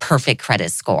had the perfect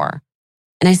credit score.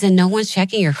 And I said, no one's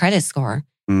checking your credit score.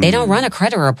 Mm-hmm. They don't run a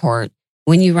credit report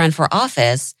when you run for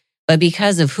office. But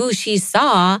because of who she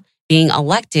saw being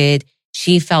elected,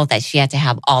 she felt that she had to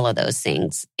have all of those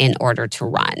things in order to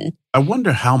run. I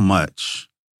wonder how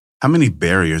many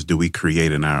barriers do we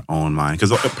create in our own mind?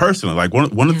 Because personally, like one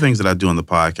of the things that I do on the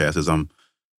podcast is I'm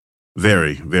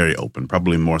very, very open,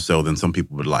 probably more so than some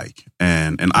people would like.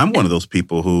 And I'm one of those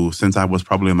people who, since I was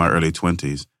probably in my early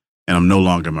 20s, and I'm no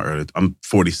longer in I'm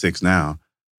 46 now,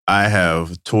 I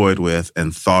have toyed with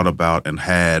and thought about and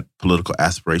had political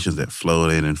aspirations that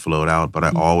flowed in and flowed out, but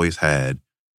I always had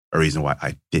a reason why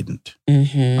I didn't.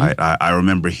 Mm-hmm. I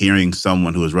remember hearing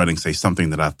someone who was running say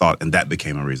something that I thought, and that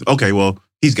became a reason. Okay, well,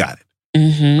 he's got it.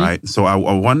 Mm-hmm. Right? So I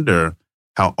wonder,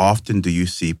 how often do you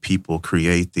see people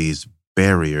create these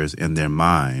barriers in their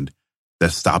mind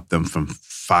that stop them from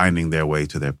finding their way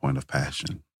to their point of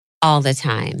passion? All the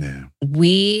time. Yeah.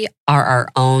 We are our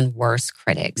own worst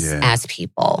critics as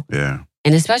people. Yeah.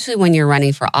 And especially when you're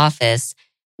running for office,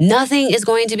 nothing is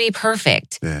going to be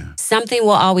perfect. Yeah. Something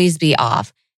will always be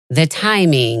off. The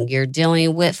timing, you're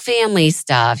dealing with family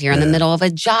stuff, you're in the middle of a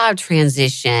job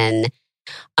transition.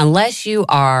 Unless you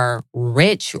are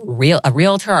rich, a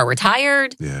realtor or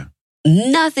retired,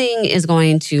 nothing is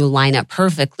going to line up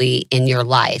perfectly in your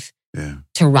life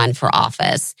to run for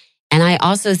office. And I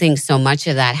also think so much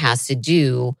of that has to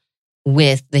do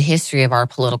with the history of our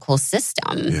political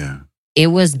system. Yeah. It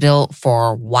was built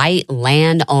for white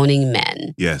land-owning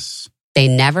men. Yes. They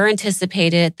never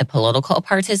anticipated the political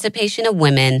participation of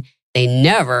women. They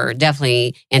never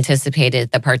definitely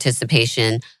anticipated the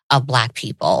participation of Black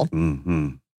people. Mm-hmm.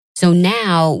 So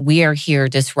now we are here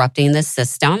disrupting the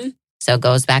system. So it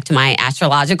goes back to my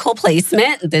astrological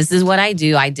placement. This is what I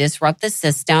do. I disrupt the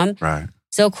system. Right.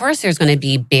 So of course there's going to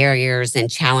be barriers and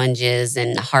challenges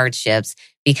and hardships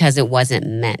because it wasn't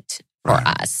meant for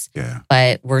us. Yeah.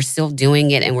 But we're still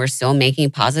doing it and we're still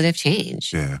making positive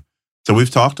change. Yeah. So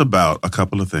we've talked about a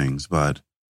couple of things, but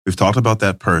we've talked about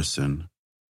that person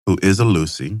who is a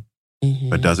Lucy,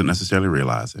 but doesn't necessarily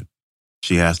realize it.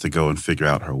 She has to go and figure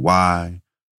out her why.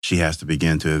 She has to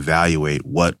begin to evaluate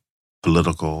what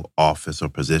political office or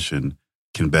position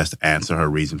can best answer her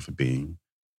reason for being.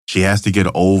 She has to get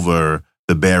over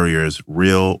the barriers,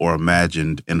 real or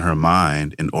imagined, in her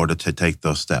mind in order to take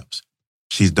those steps.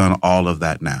 She's done all of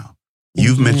that now.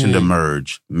 You've mentioned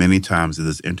emerge many times in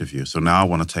this interview. So now I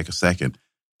want to take a second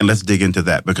and let's dig into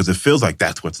that because it feels like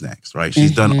that's what's next, right?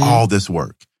 She's done all this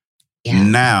work. Yeah.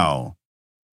 Now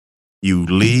you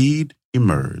lead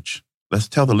emerge. Let's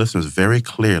tell the listeners very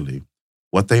clearly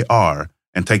what they are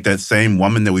and take that same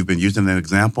woman that we've been using as an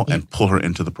example and pull her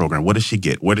into the program. What does she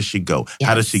get? Where does she go? Yes.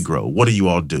 How does she grow? What do you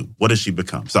all do? What does she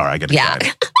become? Sorry, I got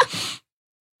excited.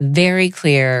 Very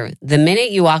clear. The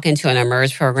minute you walk into an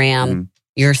emerge program,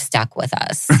 you're stuck with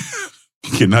us.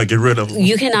 You cannot get rid of them.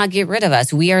 You cannot get rid of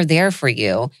us. We are there for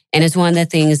you. And it's one of the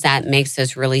things that makes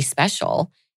us really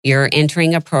special. You're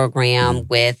entering a program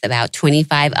with about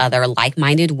 25 other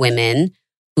like-minded women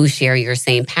who share your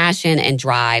same passion and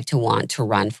drive to want to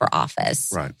run for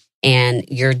office. Right. And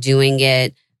you're doing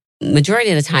it majority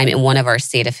of the time in one of our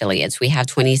state affiliates. We have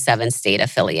 27 state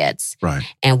affiliates. Right.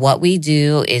 And what we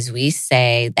do is we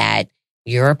say that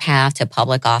your path to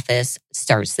public office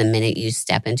starts the minute you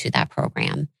step into that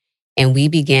program. And we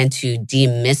begin to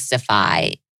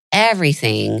demystify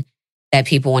everything that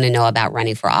people want to know about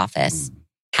running for office.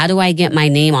 How do I get my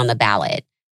name on the ballot?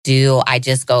 Do I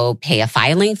just go pay a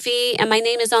filing fee and my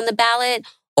name is on the ballot?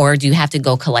 Or do you have to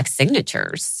go collect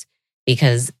signatures?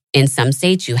 Because in some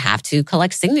states, you have to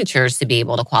collect signatures to be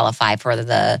able to qualify for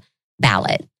the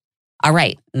ballot. All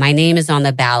right, my name is on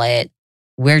the ballot.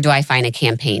 Where do I find a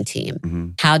campaign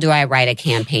team? How do I write a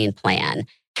campaign plan?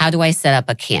 How do I set up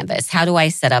a canvas? How do I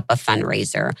set up a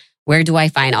fundraiser? Where do I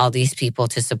find all these people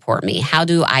to support me? How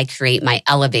do I create my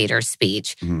elevator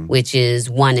speech, which is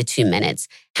 1 to 2 minutes?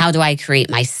 How do I create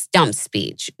my stump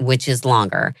speech, which is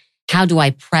longer? How do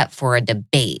I prep for a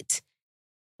debate?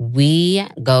 we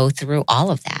go through all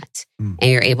of that.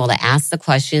 And you're able to ask the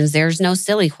questions. There's no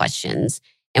silly questions.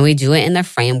 And we do it in the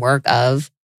framework of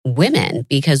women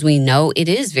because we know it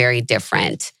is very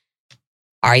different.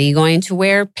 Are you going to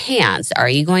wear pants? Are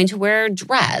you going to wear a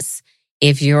dress?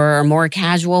 If you're a more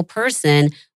casual person,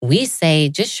 we say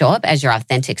just show up as your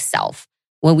authentic self.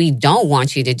 What we don't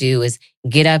want you to do is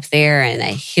get up there in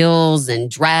heels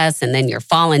and dress and then you're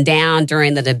falling down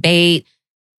during the debate.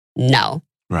 No.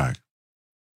 Right.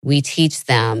 We teach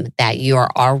them that you are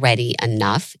already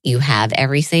enough. You have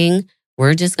everything.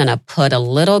 We're just going to put a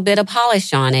little bit of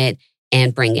polish on it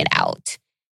and bring it out.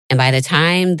 And by the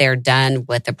time they're done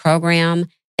with the program,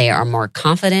 they are more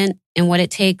confident in what it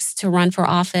takes to run for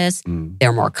office.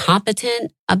 They're more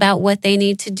competent about what they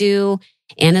need to do.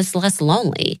 And it's less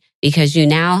lonely because you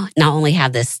now not only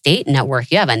have the state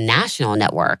network, you have a national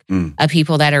network of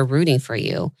people that are rooting for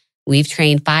you. We've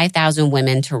trained 5,000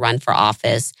 women to run for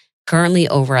office. Currently,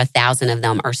 over 1,000 of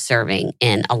them are serving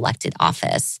in elected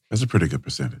office. That's a pretty good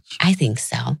percentage. I think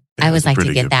so. Yeah, I always like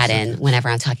to get that percentage. in whenever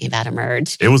I'm talking about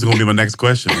Emerge. It was going to be my next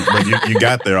question, but you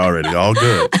got there already. All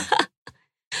good.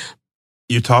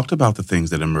 You talked about the things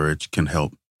that Emerge can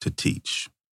help to teach.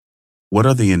 What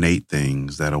are the innate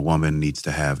things that a woman needs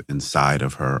to have inside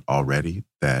of her already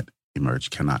that Emerge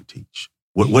cannot teach?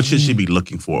 What should she be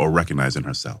looking for or recognize in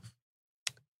herself?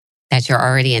 That you're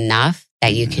already enough,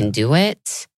 that you can do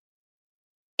it.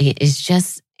 It's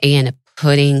just, again,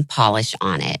 putting polish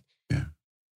on it. Yeah.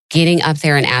 Getting up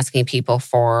there and asking people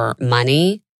for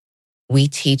money, we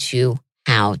teach you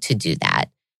how to do that.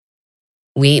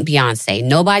 We ain't Beyonce.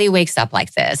 Nobody wakes up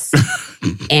like this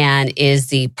and is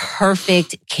the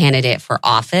perfect candidate for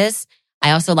office.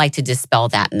 I also like to dispel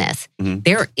that myth.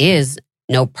 There is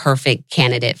no perfect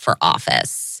candidate for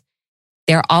office.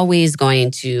 They're always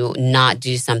going to not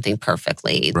do something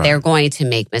perfectly. Right. They're going to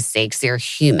make mistakes. They're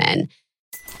human.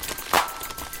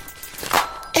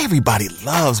 Everybody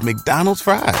loves McDonald's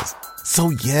fries. So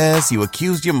yes, you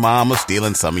accused your mom of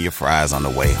stealing some of your fries on the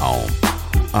way home.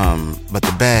 But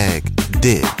the bag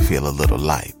did feel a little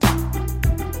light.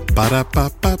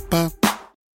 Ba-da-ba-ba-ba.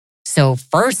 So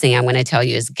first thing I'm going to tell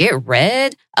you is get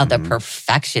rid of the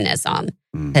perfectionism,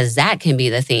 because that can be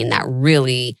the thing that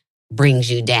really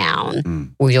brings you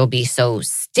down, where you'll be so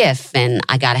stiff and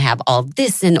I got to have all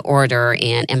this in order.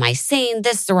 And am I saying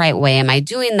this the right way? Am I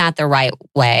doing that the right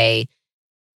way?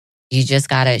 You just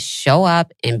got to show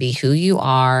up and be who you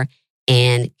are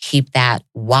and keep that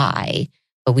why.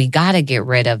 But we got to get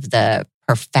rid of the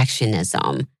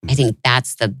perfectionism. I think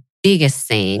that's the biggest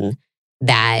thing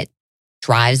that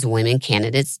drives women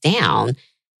candidates down.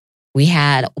 We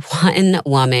had one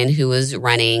woman who was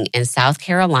running in South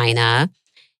Carolina,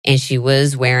 and she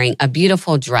was wearing a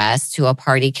beautiful dress to a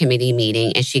party committee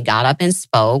meeting, and she got up and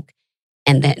spoke.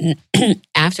 And then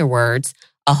afterwards,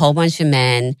 a whole bunch of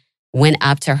men went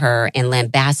up to her and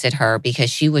lambasted her because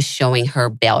she was showing her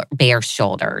bare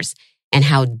shoulders. And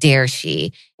how dare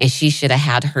she? And she should have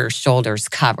had her shoulders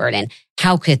covered. And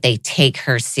how could they take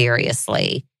her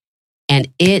seriously? And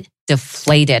it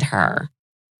deflated her.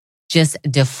 Just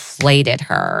deflated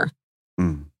her.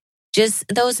 Just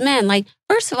those men, like,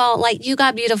 first of all, like, you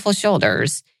got beautiful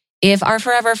shoulders. If our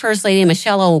forever First Lady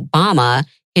Michelle Obama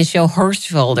can show her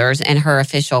shoulders in her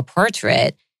official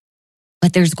portrait,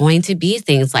 but there's going to be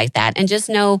things like that. And just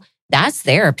know that's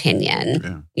their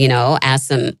opinion, you know, as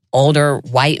some older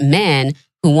white men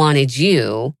who wanted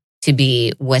you to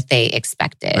be what they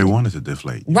expected. They wanted to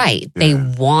deflate. Right. Yeah. They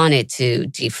wanted to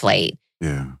deflate.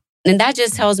 Yeah. And that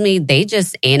just tells me they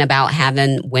just ain't about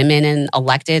having women in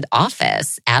elected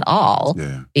office at all.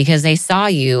 Yeah. Because they saw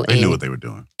you. They knew what they were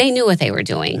doing. They knew what they were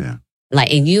doing. Yeah.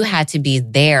 Like, and you had to be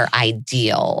their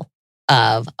ideal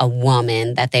of a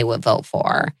woman that they would vote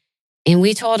for. And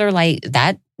we told her, like,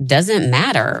 that doesn't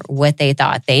matter what they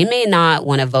thought. They may not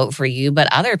want to vote for you,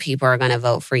 but other people are going to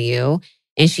vote for you.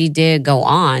 And she did go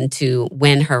on to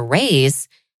win her race.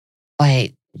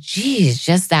 But geez,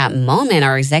 just that moment,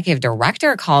 our executive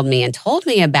director called me and told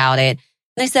me about it.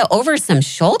 And I said, over some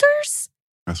shoulders?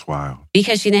 That's wild.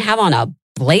 Because she didn't have on a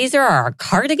blazer or a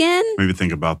cardigan? Maybe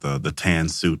think about the tan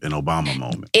suit in Obama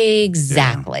moment.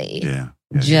 Exactly. Yeah.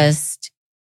 Just,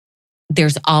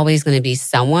 there's always going to be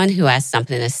someone who has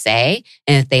something to say.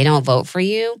 And if they don't vote for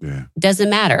you, it doesn't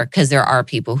matter, because there are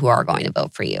people who are going to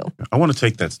vote for you. I want to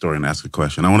take that story and ask a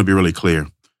question. I want to be really clear.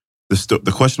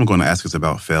 The question I'm going to ask is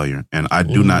about failure. And I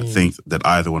do not think that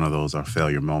either one of those are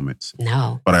failure moments.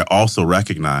 No. But I also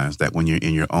recognize that when you're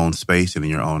in your own space and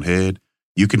in your own head,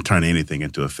 you can turn anything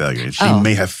into a failure. And she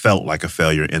may have felt like a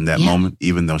failure in that moment,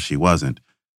 even though she wasn't.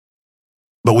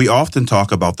 But we often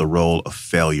talk about the role of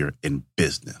failure in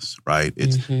business, right?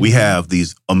 We have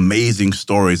these amazing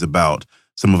stories about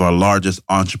some of our largest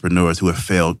entrepreneurs who have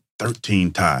failed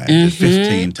 13 times and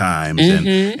 15 times.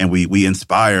 And we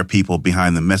inspire people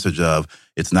behind the message of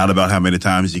it's not about how many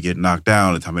times you get knocked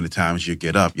down, it's how many times you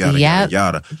get up, yada, yada,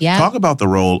 yada. Yep. Talk about the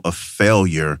role of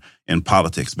failure in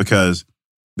politics, because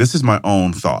this is my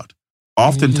own thought.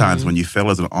 Oftentimes when you fail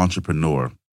as an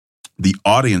entrepreneur, the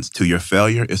audience to your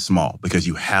failure is small because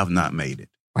you have not made it.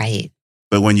 Right.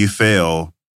 But when you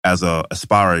fail as an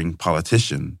aspiring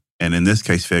politician, and in this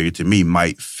case, failure to me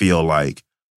might feel like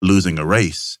losing a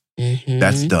race,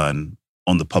 that's done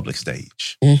on the public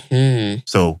stage.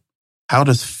 So how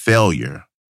does failure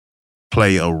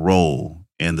play a role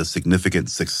in the significant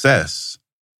success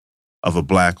of a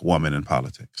Black woman in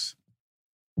politics?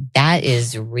 That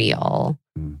is real.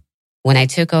 When I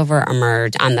took over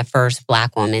Emerge, I'm the first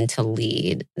Black woman to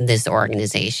lead this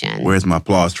organization. Where's my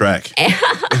applause track?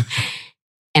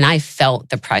 And I felt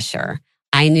the pressure.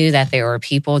 I knew that there were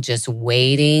people just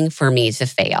waiting for me to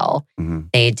fail.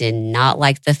 They did not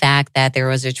like the fact that there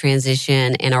was a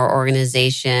transition in our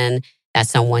organization, that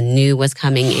someone new was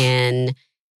coming in.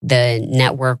 The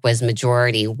network was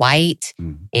majority white.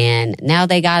 And now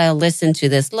they got to listen to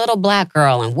this little Black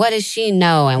girl. And what does she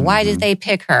know? And why did they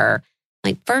pick her?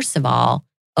 Like, first of all,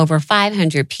 over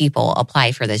 500 people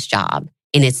apply for this job.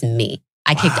 And it's me.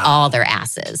 I kicked all their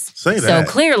asses. Say that. So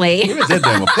clearly... Where's that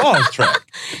damn applause track?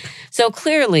 So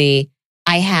clearly,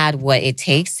 I had what it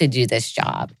takes to do this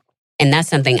job. And that's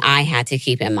something I had to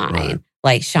keep in mind. Right.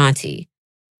 Like, Shanti,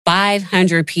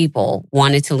 500 people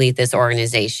wanted to lead this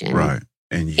organization. Right.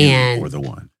 And you were the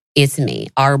one. It's me.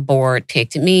 Our board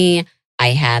picked me. I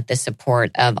had the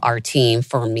support of our team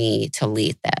for me to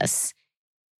lead this.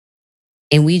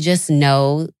 And we just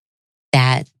know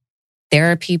that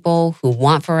there are people who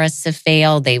want for us to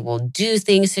fail. They will do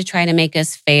things to try to make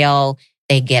us fail.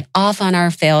 They get off on our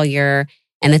failure.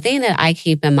 And the thing that I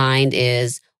keep in mind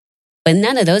is, but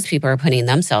none of those people are putting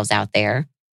themselves out there.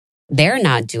 They're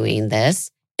not doing this.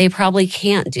 They probably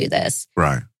can't do this.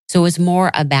 Right. So it's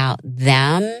more about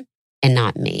them and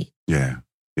not me. Yeah.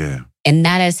 Yeah. And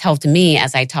that has helped me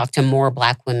as I talk to more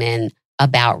Black women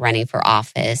about running for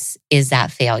office, is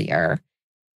that failure.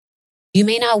 You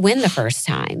may not win the first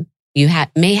time. You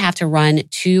may have to run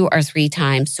 2 or 3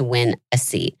 times to win a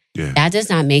seat. Yeah. That does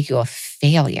not make you a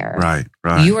failure. Right,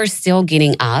 right. You are still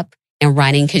getting up and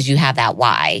running because you have that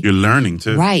why. You're learning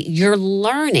too. Right. You're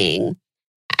learning.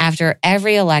 After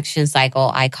every election cycle,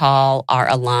 I call our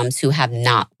alums who have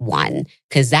not won,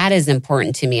 because that is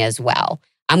important to me as well.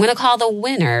 I'm going to call the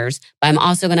winners, but I'm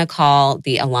also going to call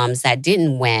the alums that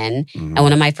didn't win. And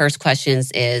one of my first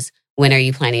questions is, when are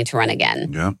you planning to run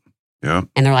again? Yep. Yep.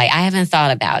 And they're like, I haven't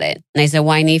thought about it. And I said,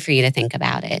 well, I need for you to think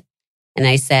about it. And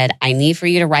I said, I need for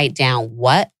you to write down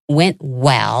what went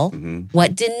well,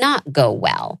 what did not go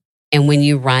well. And when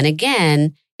you run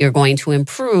again, you're going to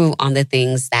improve on the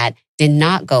things that did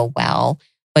not go well,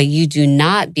 but you do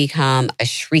not become a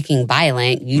shrieking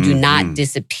violent. You do not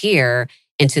disappear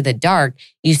into the dark.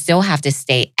 You still have to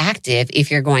stay active if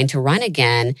you're going to run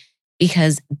again,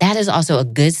 because that is also a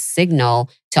good signal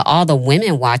to all the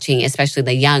women watching, especially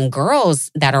the young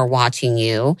girls that are watching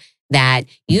you, that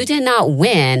you did not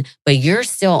win, but you're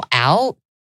still out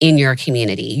in your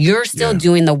community. You're still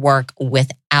doing the work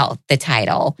without the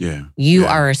title. Yeah. You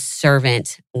are a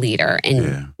servant leader,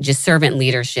 and just servant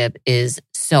leadership is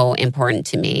so important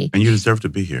to me. And you deserve to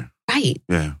be here. Right.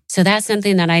 Yeah. So that's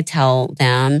something that I tell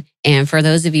them. And for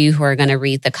those of you who are going to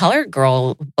read the Colored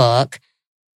Girl book,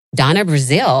 Donna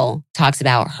Brazile talks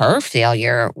about her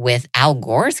failure with Al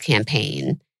Gore's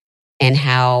campaign and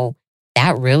how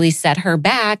that really set her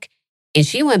back. And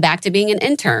she went back to being an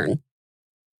intern.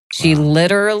 She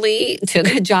literally took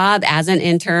a job as an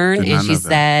intern, and she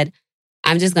said,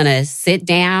 I'm just going to sit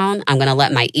down. I'm going to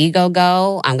let my ego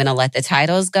go. I'm going to let the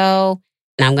titles go,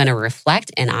 and I'm going to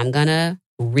reflect, and I'm going to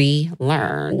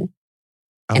relearn.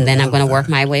 And then I'm going to work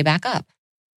my way back up.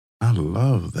 I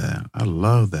love that. I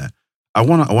love that. I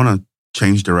want to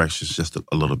change directions just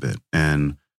a little bit,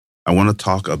 and I want to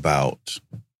talk about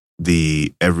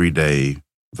the everyday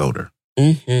voter.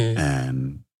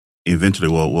 And eventually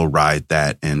we'll ride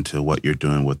that into what you're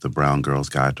doing with the Brown Girls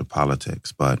Guide to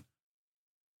Politics. But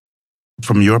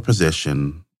from your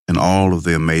position and all of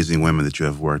the amazing women that you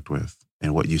have worked with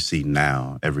and what you see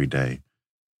now every day,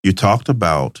 you talked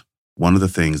about one of the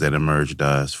things that Emerge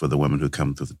does for the women who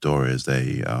come through the door is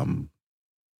they,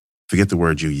 forget the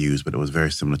word you used, but it was very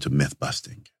similar to myth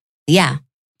busting. Yeah.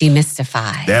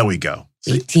 Demystify. There we go.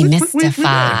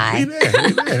 Demystify.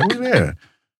 We there.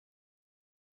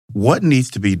 What needs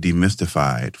to be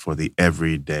demystified for the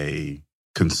everyday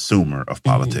consumer of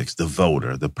politics, the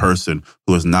voter, the person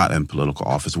who is not in political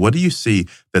office? What do you see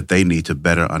that they need to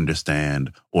better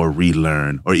understand or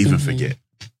relearn or even forget?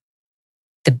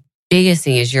 The biggest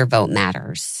thing is your vote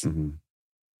matters.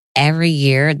 Every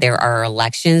year, there are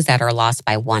elections that are lost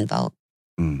by 1 vote,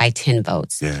 by 10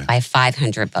 votes, by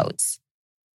 500 votes.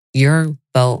 Your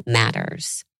vote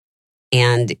matters.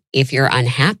 And if you're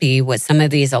unhappy with some of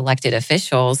these elected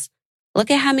officials, look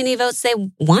at how many votes they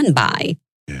won by.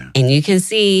 And you can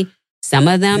see some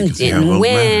of them didn't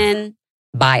win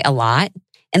by a lot.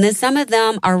 And then some of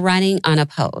them are running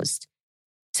unopposed.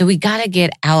 So we got to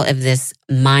get out of this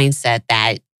mindset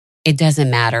that it doesn't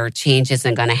matter, change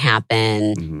isn't going to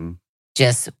happen,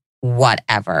 just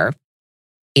whatever.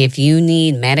 If you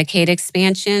need Medicaid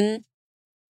expansion,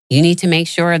 you need to make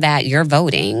sure that you're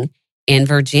voting. In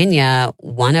Virginia,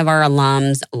 one of our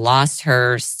alums lost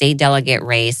her state delegate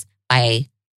race by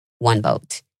 1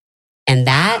 vote. And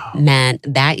that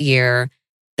meant that year,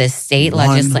 the state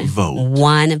legislature,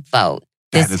 1 vote.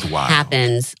 This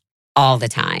happens all the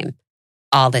time.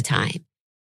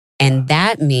 And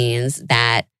that means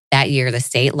that year, the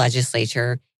state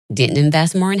legislature didn't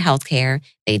invest more in healthcare.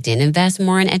 They didn't invest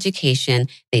more in education.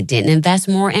 They didn't invest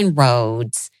more in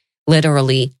roads.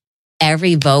 Literally,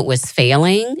 every vote was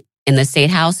failing in the state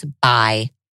house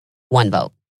by 1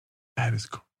 vote. That is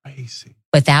crazy.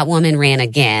 But that woman ran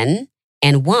again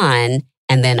and won.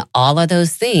 And then all of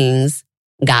those things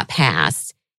got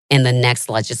passed in the next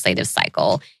legislative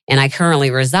cycle. And I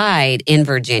currently reside in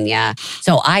Virginia.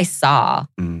 So I saw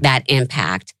that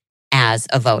impact as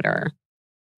a voter.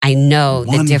 I know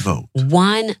the difference.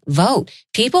 1 vote.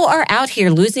 People are out here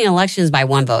losing elections by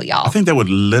 1 vote, y'all. I think that would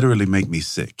literally make me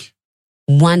sick.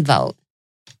 1 vote.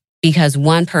 Because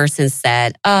one person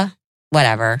said,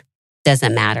 whatever,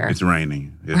 doesn't matter. It's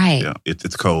raining. Right. Yeah,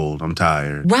 it's cold. I'm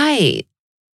tired. Right.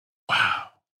 Wow.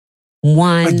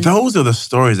 1. Like, those are the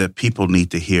stories that people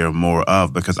need to hear more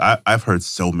of, because I've heard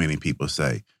so many people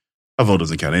say, a vote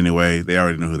doesn't count anyway. They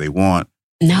already know who they want.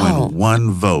 No. When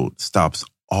 1 vote stops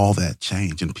all that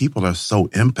change, and people are so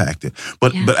impacted.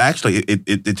 But actually,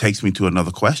 it takes me to another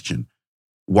question.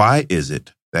 Why is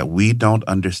it that we don't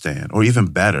understand, or even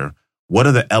better, what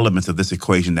are the elements of this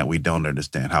equation that we don't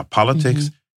understand? How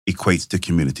politics equates to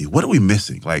community. What are we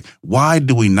missing? Like, why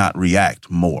do we not react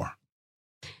more?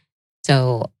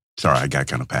 So, sorry, I got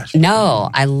kind of passionate. No,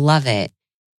 I love it.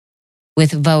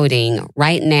 With voting,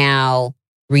 right now,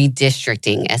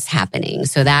 redistricting is happening.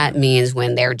 So that means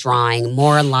when they're drawing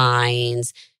more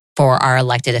lines for our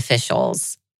elected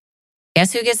officials,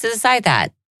 guess who gets to decide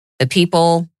that? The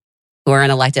people who are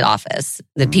in elected office,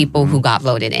 the people who got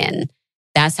voted in.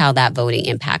 That's how that voting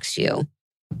impacts you.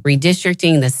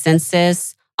 Redistricting, the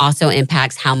census, also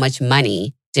impacts how much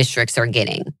money districts are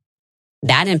getting.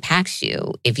 That impacts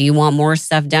you. If you want more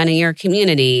stuff done in your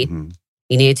community,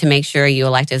 you need to make sure you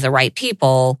elect the right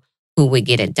people who would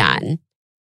get it done.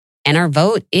 And our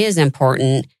vote is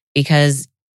important because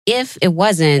if it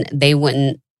wasn't, they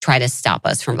wouldn't try to stop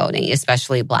us from voting,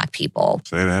 especially Black people.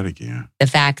 Say that again. The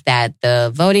fact that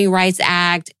the Voting Rights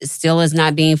Act still is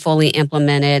not being fully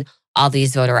implemented, all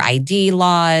these voter ID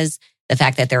laws, the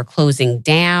fact that they're closing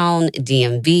down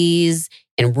DMVs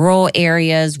in rural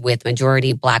areas with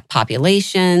majority Black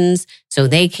populations, so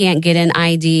they can't get an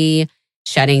ID,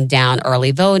 shutting down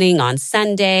early voting on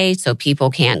Sunday so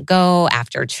people can't go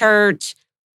after church.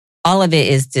 All of it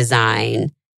is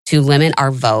designed to limit our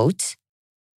vote,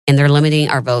 and they're limiting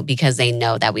our vote because they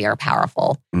know that we are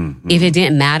powerful. If it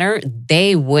didn't matter,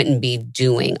 they wouldn't be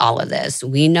doing all of this.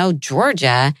 We know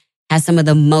Georgia has some of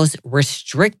the most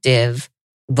restrictive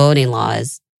voting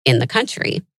laws in the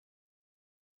country.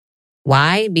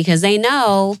 Why? Because they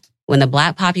know when the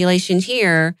Black population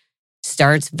here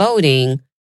starts voting,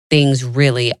 things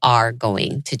really are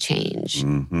going to change.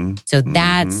 So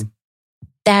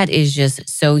that is just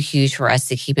so huge for us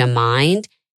to keep in mind.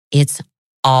 It's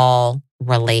all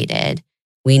related.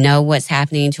 We know what's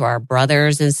happening to our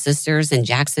brothers and sisters in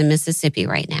Jackson, Mississippi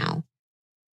right now.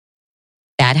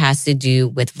 That has to do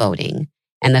with voting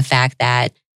and the fact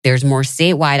that there's more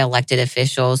statewide elected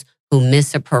officials who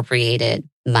misappropriated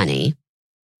money.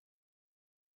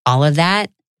 All of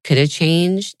that could have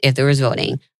changed if there was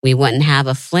voting. We wouldn't have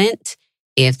a Flint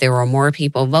if there were more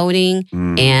people voting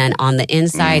and on the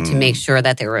inside to make sure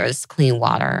that there was clean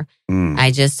water.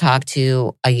 I just talked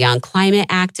to a young climate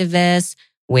activist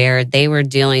where they were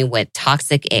dealing with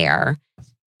toxic air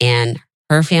and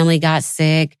her family got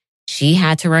sick. She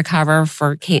had to recover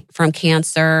from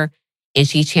cancer, and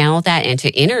she channeled that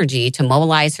into energy to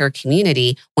mobilize her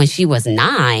community when she was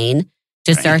 9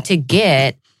 to start to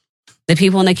get the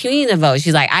people in the community to vote.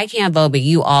 She's like, I can't vote, but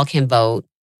you all can vote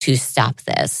to stop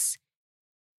this.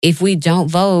 if we don't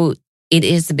vote, it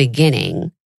is the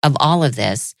beginning of all of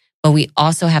this. But we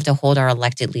also have to hold our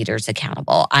elected leaders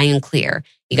accountable. I am clear.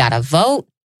 You got to vote,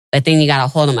 but then you got to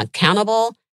hold them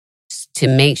accountable to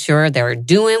make sure they're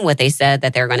doing what they said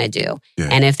that they're going to do. Yeah.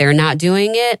 And if they're not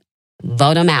doing it,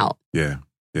 vote them out. Yeah.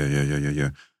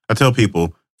 I tell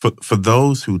people, for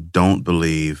those who don't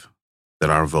believe that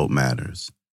our vote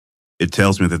matters, it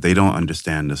tells me that they don't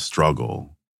understand the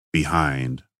struggle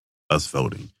behind us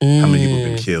voting. How many people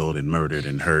have been killed and murdered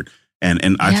and hurt.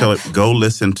 And I tell it, go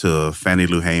listen to Fannie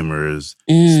Lou Hamer's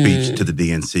speech to the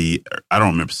DNC. I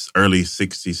don't remember, early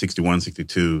 60, 61,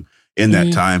 62, in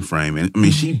that time frame. And I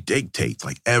mean, she dictates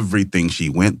like everything she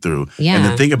went through. Yeah.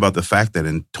 And to think about the fact that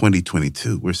in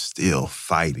 2022, we're still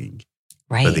fighting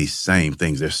for these same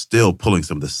things. They're still pulling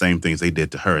some of the same things they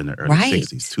did to her in the early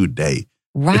 60s today.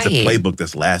 It's a playbook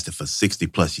that's lasted for 60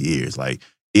 plus years. Like,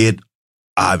 it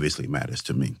obviously matters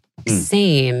to me.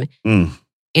 Same.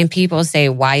 And people say,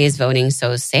 why is voting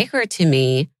so sacred to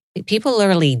me? People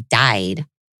literally died,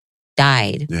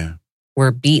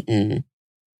 were beaten,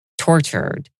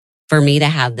 tortured for me to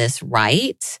have this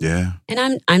right. Yeah.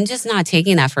 And I'm just not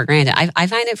taking that for granted. I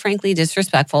find it frankly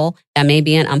disrespectful. That may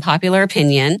be an unpopular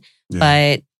opinion,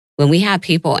 but when we have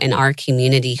people in our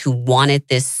community who wanted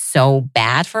this so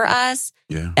bad for us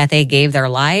that they gave their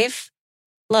life,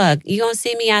 look, you gonna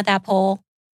see me at that poll?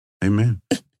 Amen.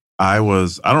 I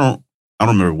don't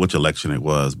remember which election it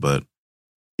was, but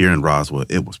here in Roswell,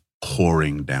 it was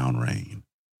pouring down rain.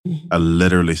 I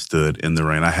literally stood in the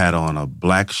rain. I had on a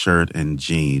black shirt and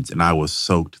jeans, and I was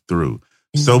soaked through.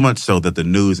 So much so that the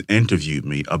news interviewed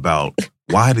me about,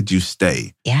 why did you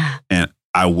stay? Yeah. And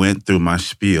I went through my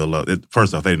spiel.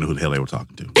 First off, they didn't know who the hell they were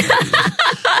talking to.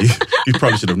 You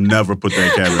probably should have never put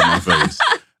that camera in my face.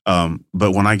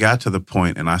 But when I got to the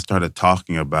point and I started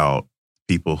talking about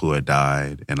people who had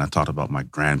died, and I talked about my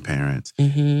grandparents,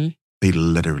 they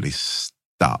literally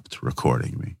stopped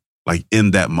recording me. Like,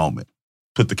 in that moment,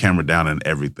 put the camera down and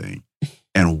everything,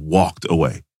 and walked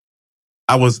away.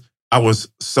 I was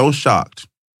so shocked,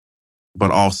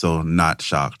 but also not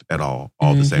shocked at all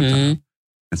at the same time.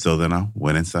 And so then I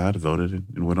went inside, voted,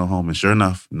 and went on home. And sure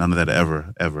enough, none of that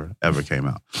ever came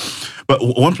out. But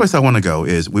one place I want to go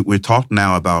is, we're talking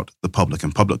now about the public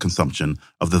and public consumption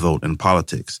of the vote in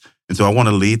politics. And so I want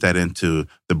to lead that into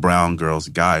the Brown Girls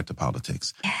Guide to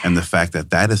Politics, and the fact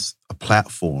that that is a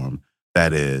platform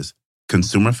that is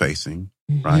consumer-facing,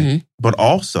 right? But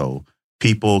also,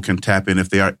 people can tap in if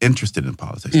they are interested in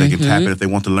politics. They can tap in if they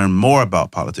want to learn more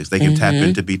about politics. They can tap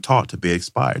in to be taught, to be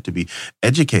inspired, to be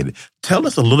educated. Tell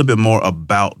us a little bit more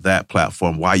about that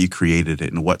platform, why you created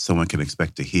it, and what someone can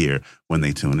expect to hear when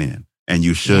they tune in. And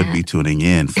you should be tuning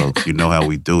in, folks. You know how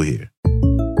we do here.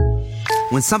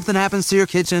 When something happens to your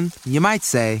kitchen, you might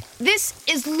say, "This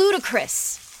is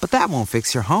ludicrous." But that won't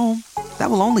fix your home. That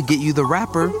will only get you the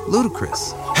rapper,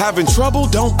 Ludacris. Having trouble?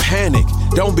 Don't panic.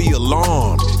 Don't be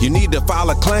alarmed. You need to file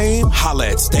a claim? Holla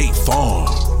at State Farm.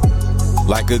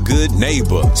 Like a good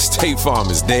neighbor, State Farm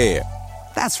is there.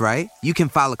 That's right. You can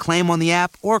file a claim on the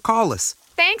app or call us.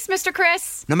 Thanks, Mr.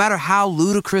 Chris. No matter how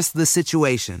ludicrous the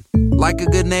situation, like a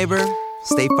good neighbor,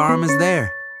 State Farm is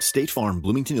there. State Farm,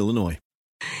 Bloomington, Illinois.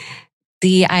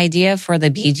 The idea for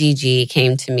the BGG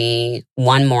came to me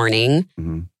one morning.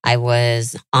 I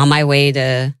was on my way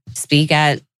to speak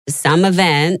at some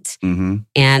event, and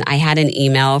I had an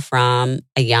email from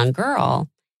a young girl.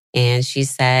 And she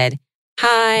said,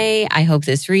 "Hi, I hope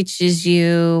this reaches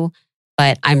you,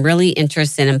 but I'm really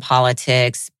interested in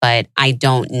politics, but I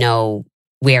don't know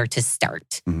where to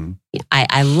start.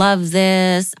 I love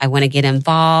this. I want to get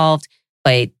involved.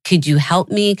 But could you help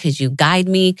me? Could you guide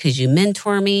me? Could you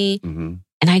mentor me?" And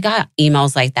I got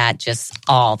emails like that just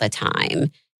all the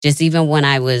time. Just even when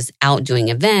I was out doing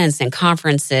events and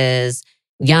conferences,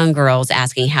 young girls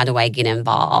asking, how do I get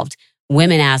involved?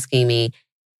 Women asking me,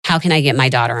 how can I get my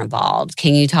daughter involved?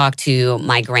 Can you talk to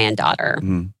my granddaughter?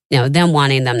 You know, them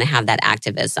wanting them to have that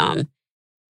activism.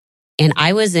 And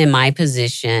I was in my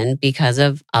position because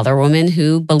of other women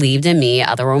who believed in me,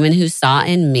 other women who saw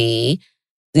in me,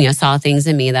 you know, saw things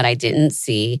in me that I didn't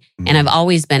see. And I've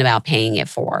always been about paying it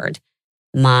forward.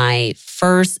 My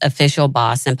first official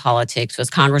boss in politics was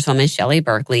Congresswoman Shelley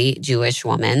Berkeley, Jewish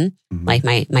woman, like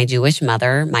my Jewish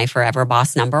mother, my forever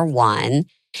boss number one.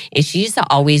 And she used to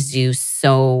always do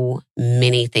so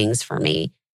many things for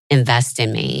me, invest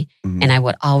in me. And I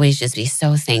would always just be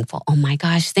so thankful. Oh my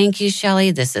gosh, thank you,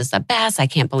 Shelley. This is the best. I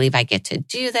can't believe I get to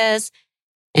do this.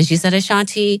 And she said,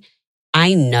 Ashanti,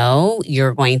 I know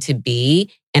you're going to be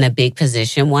in a big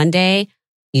position one day.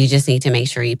 You just need to make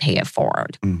sure you pay it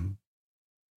forward.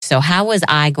 So how was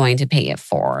I going to pay it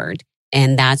forward?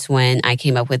 And that's when I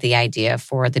came up with the idea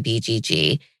for the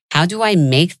BGG. How do I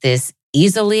make this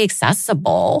easily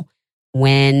accessible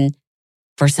when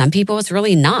for some people it's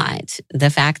really not? The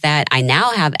fact that I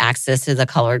now have access to the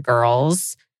colored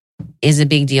girls is a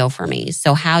big deal for me.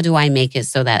 So how do I make it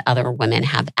so that other women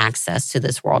have access to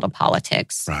this world of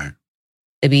politics? Right.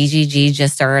 The BGG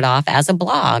just started off as a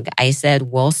blog. I said,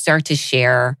 we'll start to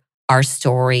share our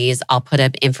stories. I'll put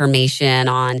up information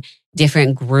on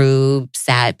different groups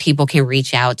that people can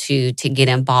reach out to get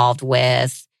involved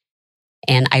with.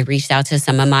 And I reached out to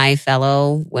some of my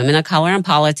fellow women of color in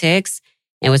politics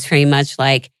and was pretty much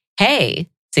like, hey,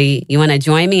 so you want to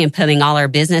join me in putting all our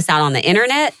business out on the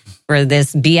internet for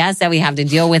this BS that we have to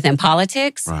deal with in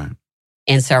politics? Right.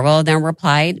 And several of them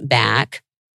replied back,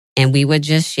 and we would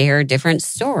just share different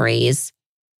stories.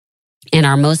 And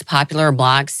our most popular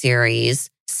blog series,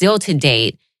 still to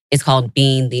date, is called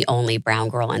Being the Only Brown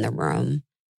Girl in the Room.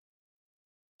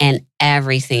 And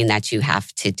everything that you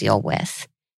have to deal with.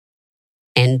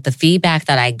 And the feedback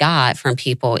that I got from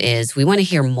people is, we want to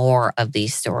hear more of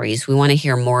these stories. We want to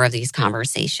hear more of these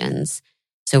conversations.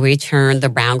 So we turned the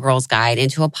Brown Girls Guide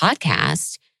into a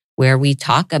podcast where we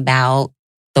talk about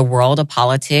the world of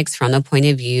politics from the point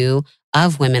of view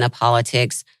of women of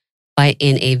politics, but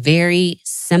in a very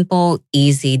simple,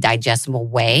 easy, digestible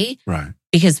way. Right.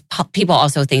 Because people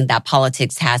also think that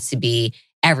politics has to be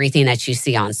everything that you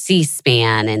see on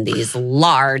C-SPAN and these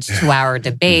large 2-hour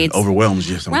debates. It overwhelms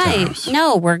you sometimes. Right.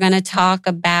 No, we're going to talk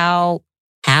about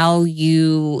how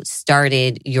you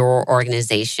started your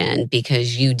organization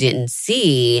because you didn't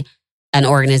see an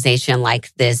organization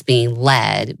like this being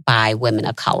led by women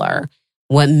of color.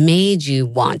 What made you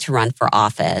want to run for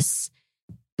office?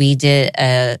 We did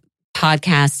a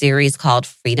podcast series called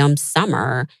Freedom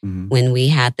Summer when we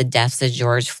had the deaths of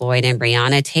George Floyd and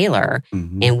Breonna Taylor.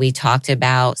 And we talked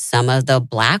about some of the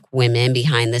Black women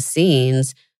behind the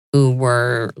scenes who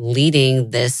were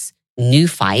leading this new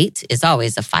fight. It's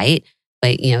always a fight,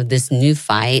 but this new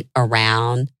fight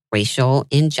around racial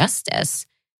injustice.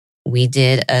 We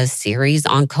did a series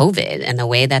on COVID and the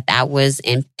way that was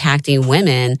impacting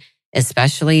women,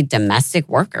 especially domestic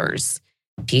workers.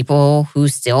 People who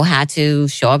still had to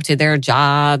show up to their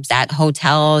jobs at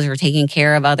hotels or taking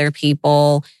care of other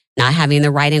people, not having the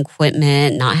right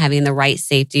equipment, not having the right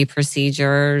safety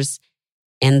procedures.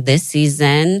 And this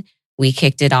season, we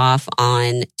kicked it off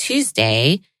on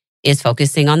Tuesday, is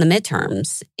focusing on the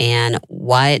midterms and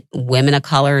what women of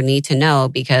color need to know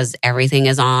because everything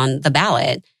is on the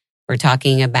ballot. We're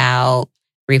talking about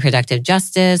reproductive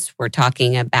justice. We're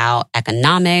talking about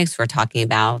economics. We're talking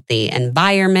about the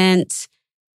environment.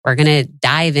 We're going to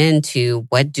dive into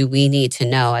what do we need to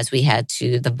know as we head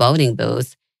to the voting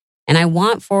booth. And I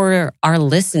want for our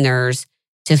listeners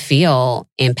to feel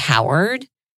empowered,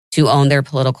 to own their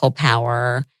political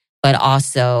power, but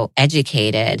also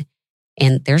educated.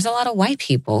 And there's a lot of white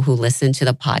people who listen to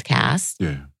the podcast.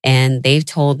 Yeah. And they've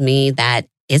told me that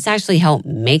it's actually helped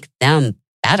make them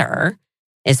better,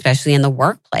 especially in the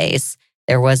workplace.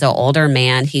 There was an older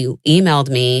man, he emailed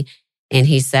me and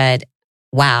he said,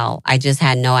 wow, I just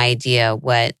had no idea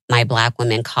what my Black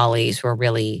women colleagues were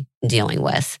really dealing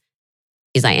with.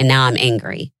 He's like, and now I'm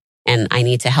angry and I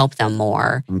need to help them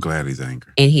more. I'm glad he's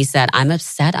angry. And he said, I'm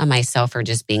upset on myself for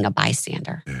just being a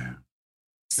bystander. Yeah.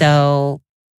 So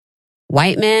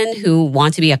white men who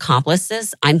want to be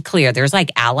accomplices, I'm clear. There's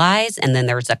like allies and then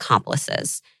there's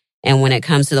accomplices. And when it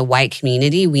comes to the white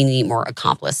community, we need more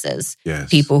accomplices. Yes.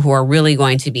 People who are really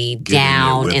going to be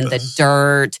down in the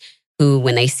dirt, who,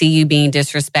 when they see you being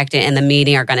disrespected in the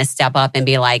meeting, are going to step up and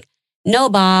be like, no,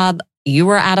 Bob, you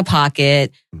were out of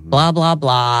pocket, blah, blah,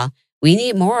 blah. We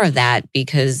need more of that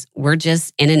because we're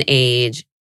just in an age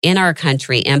in our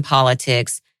country, in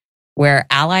politics, where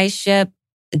allyship,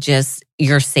 just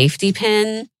your safety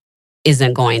pin,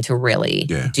 isn't going to really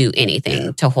do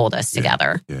anything to hold us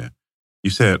together. Yeah.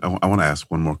 You said, I want to ask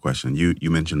one more question.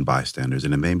 You mentioned bystanders,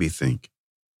 and it made me think,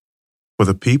 for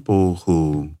the people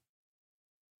who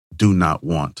do not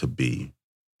want to be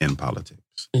in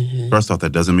politics. First off,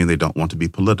 that doesn't mean they don't want to be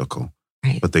political,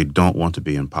 but they don't want to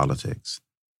be in politics.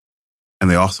 And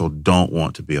they also don't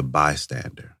want to be a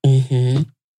bystander.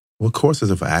 What courses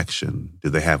of action do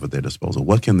they have at their disposal?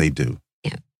 What can they do?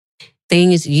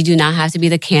 Things, you do not have to be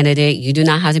the candidate. You do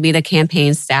not have to be the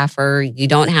campaign staffer. You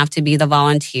don't have to be the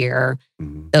volunteer.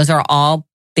 Those are all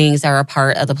things that are a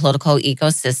part of the political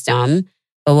ecosystem.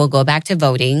 But we'll go back to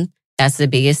voting. That's the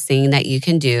biggest thing that you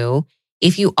can do.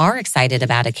 If you are excited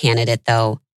about a candidate,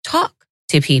 though, talk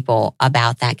to people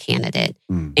about that candidate.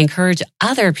 Encourage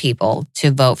other people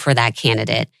to vote for that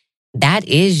candidate. That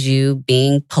is you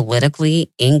being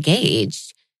politically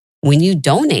engaged. When you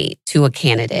donate to a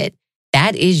candidate,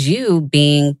 that is you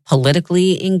being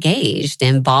politically engaged,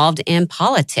 involved in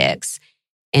politics.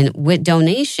 And with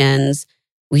donations,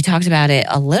 we talked about it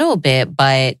a little bit,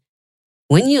 but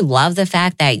when you love the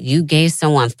fact that you gave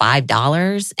someone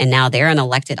 $5 and now they're in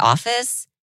elected office,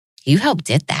 you helped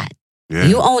did that. Yeah.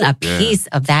 You own a piece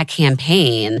of that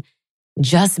campaign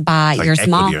just by it's your like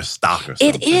small or stock or something.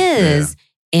 It is.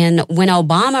 Yeah. And when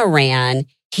Obama ran,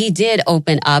 he did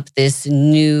open up this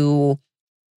new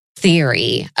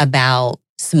theory about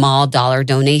small dollar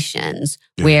donations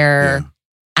where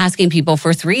asking people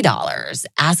for $3,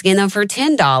 asking them for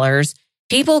 $10,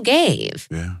 people gave.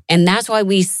 Yeah. And that's why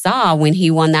we saw when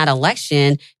he won that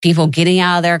election, people getting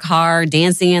out of their car,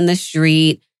 dancing in the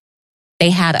street. They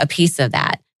had a piece of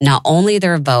that. Not only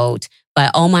their vote,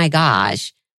 but oh my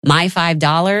gosh, my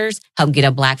 $5 helped get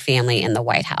a Black family in the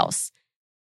White House.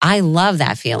 I love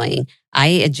that feeling. I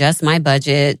adjust my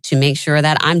budget to make sure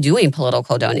that I'm doing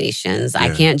political donations. Yeah.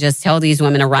 I can't just tell these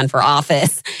women to run for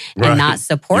office and not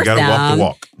support them. Walk the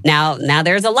walk. Now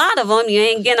there's a lot of them. You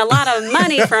ain't getting a lot of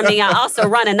money from me. I also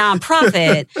run a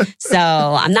nonprofit. So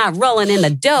I'm not rolling in the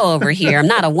dough over here. I'm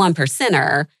not a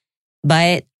 1%er,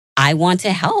 but I want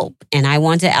to help and I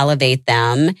want to elevate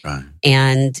them. Right.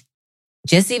 And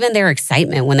just even their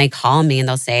excitement when they call me and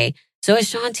they'll say, so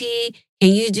Ashanti,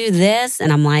 can you do this?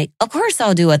 And I'm like, of course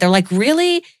I'll do it. They're like,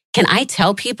 really? Can I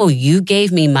tell people you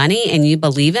gave me money and you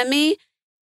believe in me?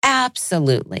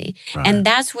 Absolutely. Right. And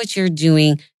that's what you're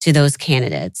doing to those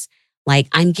candidates. Like,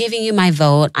 I'm giving you my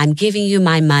vote. I'm giving you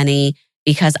my money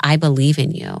because I believe in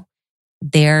you.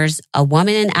 There's a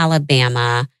woman in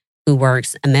Alabama who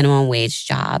works a minimum wage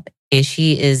job, and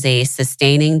she is a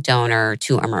sustaining donor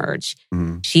to Emerge.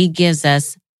 Mm. She gives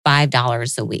us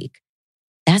 $5 a week.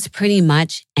 That's pretty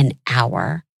much an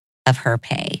hour of her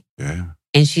pay. Yeah.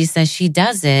 And she says she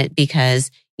does it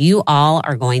because you all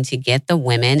are going to get the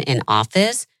women in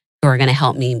office who are going to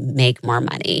help me make more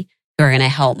money, who are going to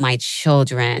help my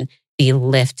children be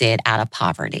lifted out of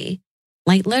poverty.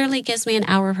 Like, literally gives me an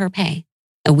hour of her pay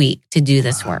a week to do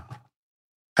this work.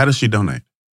 How does she donate?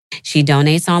 She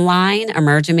donates online,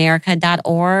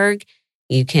 emergeamerica.org.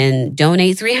 You can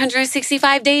donate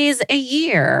 365 days a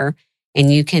year. And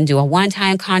you can do a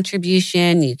one-time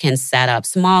contribution. You can set up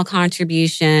small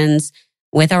contributions.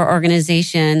 With our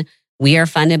organization, we are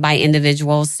funded by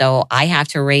individuals, so I have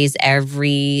to raise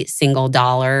every single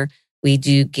dollar. We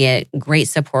do get great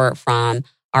support from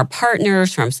our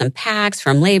partners, from some PACs,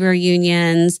 from labor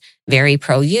unions, very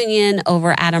pro-union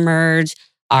over at Emerge.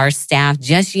 Our staff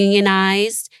just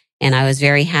unionized, and I was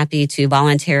very happy to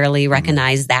voluntarily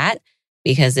recognize that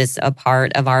because it's a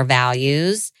part of our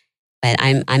values. But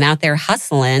I'm out there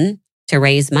hustling to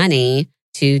raise money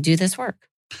to do this work.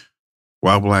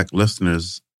 While Black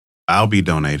listeners, I'll be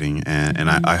donating. And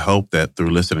I hope that through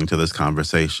listening to this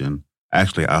conversation,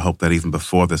 actually, I hope that even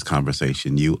before this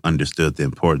conversation, you understood the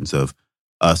importance of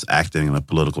us acting in a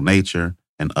political nature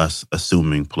and us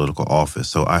assuming political office.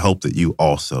 So I hope that you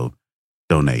also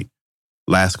donate.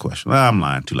 Last question. Well, I'm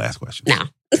lying. 2 last questions. No,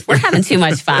 we're having too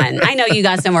much fun. I know you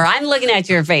got some more. I'm looking at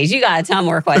your face. You got a ton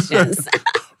more questions.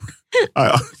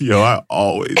 I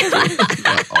always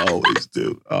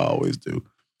do. I always do.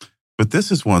 But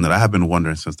this is one that I have been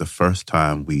wondering since the first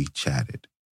time we chatted.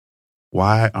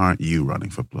 Why aren't you running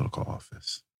for political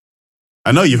office?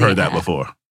 I know you've heard that before.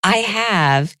 I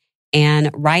have. And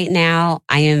right now,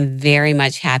 I am very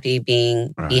much happy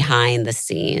being behind the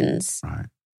scenes,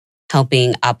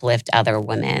 helping uplift other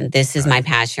women. This is my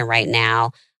passion right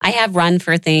now. I have run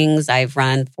for things. I've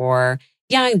run for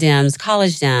Young Dems,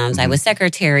 College Dems. I was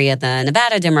secretary of the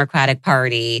Nevada Democratic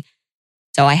Party.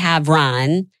 So I have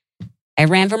run. I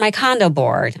ran for my condo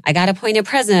board. I got appointed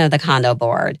president of the condo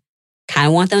board. Kind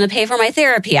of want them to pay for my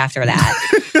therapy after that.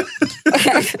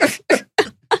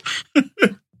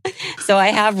 So I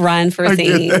have run for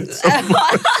things.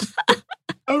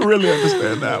 I really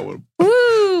understand that one.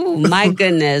 Woo, my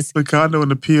goodness. The condo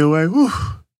and the POA. Whew.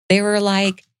 They were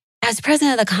like, as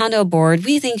president of the condo board,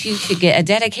 we think you should get a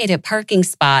dedicated parking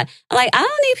spot. I'm like, I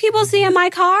don't need people seeing my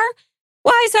car.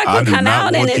 Why? So I can come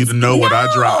out and I do not want you to know what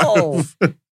I drive.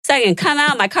 So I can come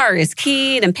out, my car is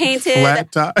keyed and painted.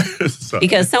 Flat tires.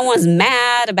 Because someone's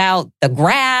mad about the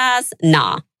grass.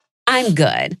 Nah, I'm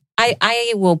good.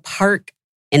 I will park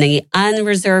in an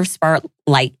unreserved spot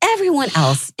like everyone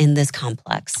else in this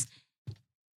complex.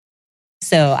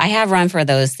 So I have run for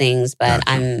those things, but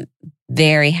I'm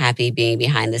very happy being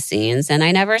behind the scenes. And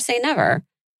I never say never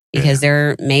because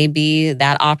there may be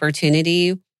that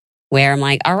opportunity where I'm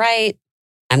like, all right,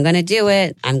 I'm going to do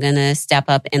it. I'm going to step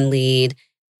up and lead.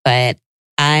 But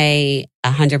I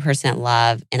 100%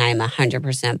 love and I'm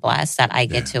 100% blessed that I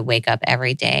get to wake up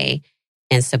every day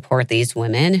and support these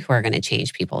women who are going to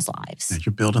change people's lives. And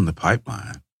you're building the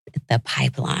pipeline. The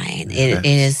pipeline. It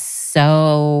is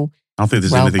so I don't think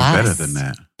there's robust. anything better than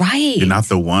that. Right. You're not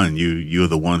the one. You're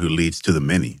the one who leads to the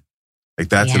many. Like,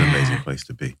 that's an amazing place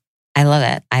to be. I love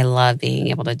it. I love being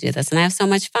able to do this, and I have so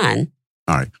much fun.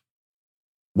 All right.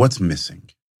 What's missing?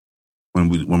 When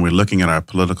we're looking at our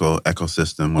political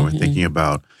ecosystem, when we're thinking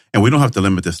about, and we don't have to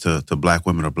limit this to Black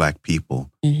women or Black people,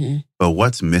 but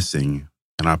what's missing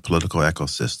in our political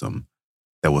ecosystem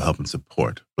that will help and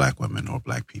support Black women or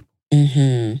Black people?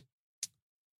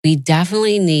 We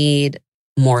definitely need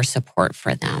more support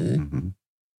for them.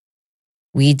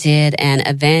 We did an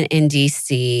event in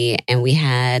DC, and we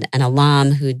had an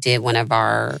alum who did one of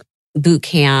our boot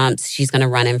camps. She's going to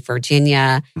run in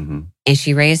Virginia. And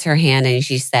she raised her hand and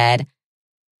she said,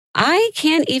 I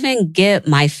can't even get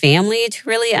my family to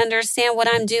really understand what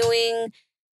I'm doing.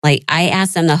 Like, I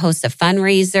asked them to host a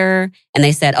fundraiser and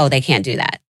they said, oh, they can't do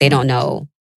that. They don't know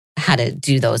how to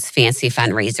do those fancy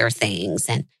fundraiser things.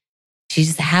 And she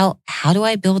said, how do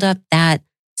I build up that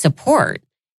support?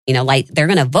 You know, like, they're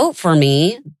going to vote for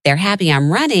me. They're happy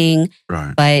I'm running,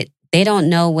 but they don't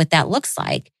know what that looks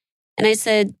like. And I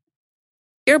said,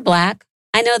 you're Black.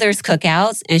 I know there's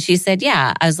cookouts. And she said,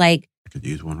 yeah. I was like, I could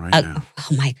use one right now.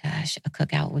 Oh my gosh, a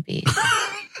cookout would be.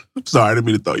 Sorry, I didn't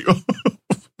mean to throw you off.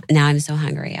 Now I'm so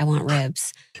hungry. I want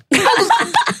ribs.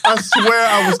 I swear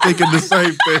I was thinking the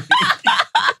same thing.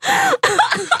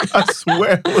 I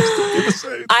swear I was thinking the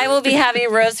same thing. I will be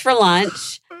having ribs for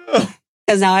lunch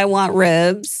because now I want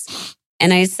ribs.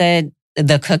 And I said,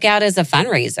 the cookout is a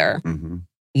fundraiser.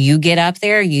 You get up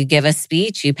there, you give a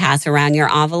speech, you pass around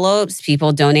your envelopes,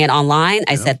 people donate online.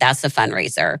 I said, that's a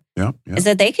fundraiser. I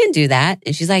said, they can do that.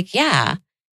 And she's like, yeah.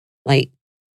 Like,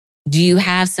 do you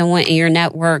have someone in your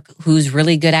network who's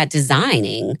really good at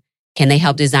designing? Can they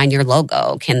help design your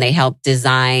logo? Can they help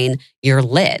design your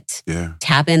lit?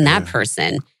 Tap in that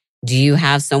person. Do you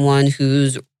have someone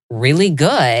who's really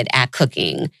good at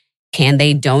cooking? Can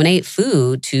they donate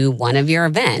food to one of your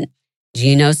events? Do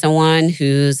you know someone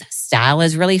whose style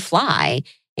is really fly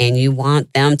and you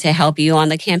want them to help you on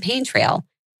the campaign trail?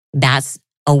 That's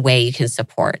a way you can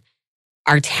support.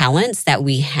 Our talents that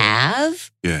we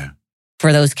have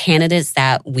for those candidates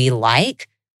that we like,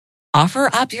 offer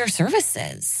up your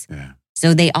services.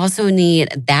 So they also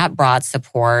need that broad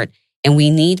support, and we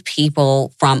need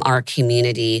people from our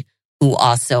community who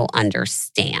also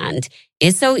understand.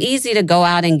 It's so easy to go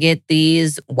out and get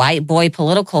these white boy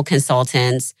political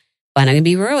consultants. But I'm going to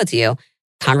be real with you.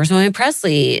 Congresswoman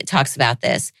Presley talks about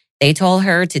this. They told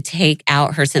her to take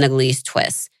out her Senegalese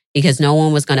twist because no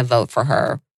one was going to vote for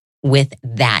her with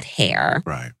that hair.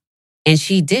 And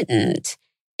she didn't.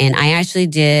 And I actually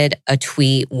did a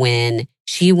tweet when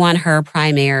she won her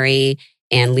primary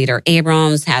and Leader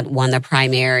Abrams had won the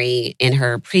primary in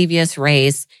her previous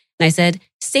race. And I said,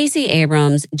 Stacey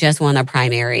Abrams just won a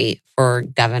primary for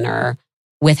governor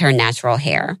with her natural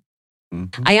hair.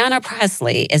 Ayanna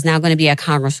Presley is now going to be a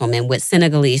congresswoman with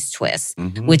Senegalese twist,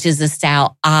 which is the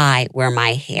style I wear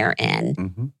my hair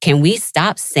in. Can we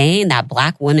stop saying that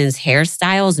Black women's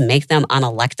hairstyles make them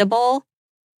unelectable?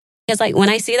 Because, like, when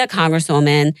I see the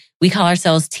congresswoman, we call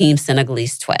ourselves Team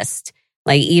Senegalese twist.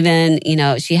 Like, even, you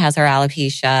know, she has her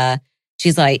alopecia.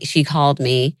 She's like, she called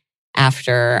me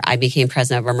after I became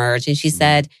president of Emerge, and she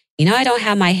said, you know, I don't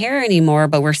have my hair anymore,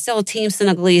 but we're still Team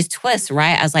Senegalese twist,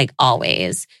 right? I was like,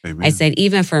 always. Amen. I said,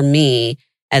 even for me,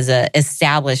 as an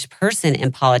established person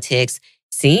in politics,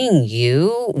 seeing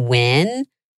you win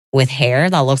with hair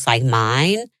that looks like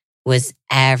mine was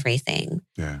everything.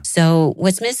 So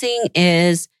what's missing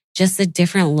is just the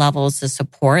different levels of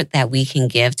support that we can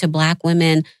give to Black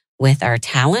women with our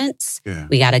talents.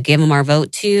 We got to give them our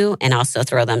vote too, and also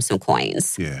throw them some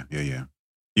coins.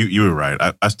 You were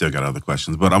right. I still got other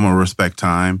questions, but I'm going to respect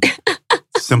time.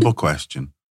 Simple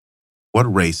question. What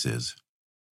races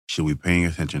should we be paying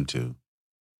attention to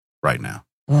right now?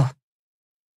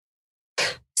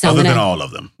 So other than all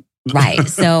of them. Right.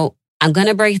 So I'm going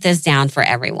to break this down for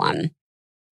everyone.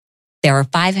 There are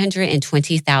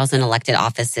 520,000 elected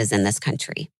offices in this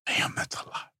country. Damn, that's a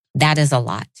lot. That is a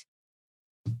lot.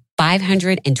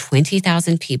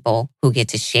 520,000 people who get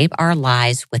to shape our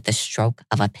lives with the stroke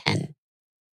of a pen.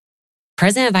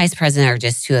 President and vice president are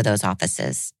just two of those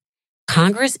offices.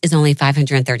 Congress is only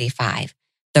 535.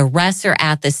 The rest are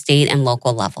at the state and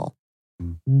local level.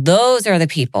 Those are the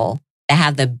people that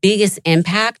have the biggest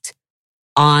impact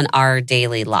on our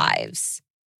daily lives.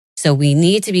 So we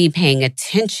need to be paying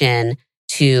attention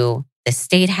to the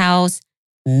state house,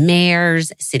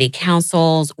 mayors, city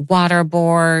councils, water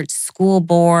board, school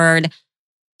board,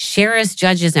 sheriffs,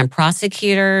 judges, and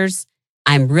prosecutors.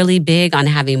 I'm really big on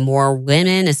having more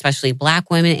women, especially Black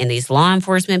women, in these law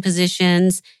enforcement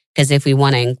positions. Because if we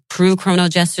want to improve criminal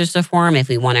justice reform, if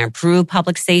we want to improve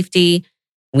public safety,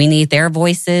 we need their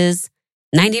voices.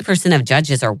 90% of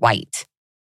judges are white.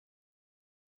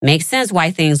 Makes sense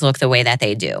why things look the way that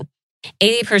they do.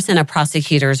 80% of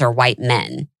prosecutors are white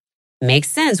men. Makes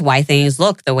sense why things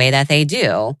look the way that they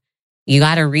do. You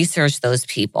got to research those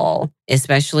people,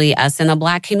 especially us in the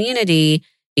Black community,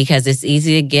 because it's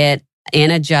easy to get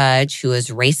in a judge who is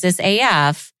racist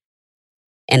AF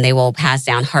and they will pass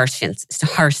down harsh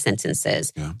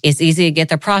sentences. Yeah. It's easy to get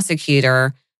the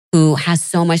prosecutor who has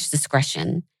so much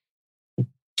discretion.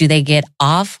 Do they get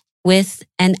off with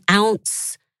an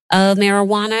ounce of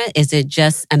marijuana? Is it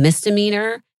just a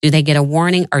misdemeanor? Do they get a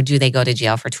warning or do they go to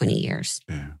jail for 20 years?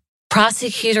 Yeah.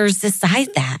 Prosecutors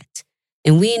decide that.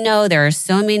 And we know there are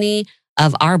so many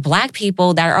of our Black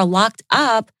people that are locked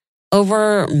up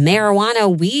over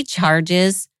marijuana weed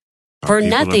charges for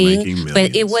nothing,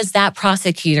 but it was that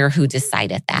prosecutor who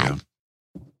decided that. Yeah.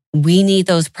 We need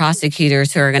those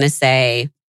prosecutors who are going to say,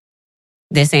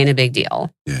 this ain't a big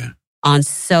deal on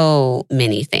so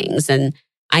many things. And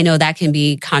I know that can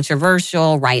be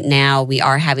controversial. Right now, we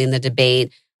are having the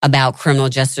debate about criminal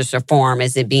justice reform.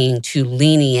 Is it being too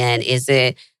lenient? Is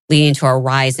it leading to a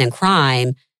rise in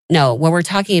crime? No, what we're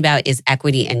talking about is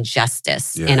equity and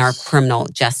justice in our criminal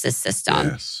justice system.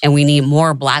 Yes. And we need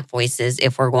more Black voices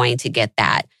if we're going to get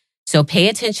that. So pay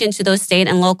attention to those state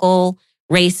and local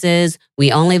races.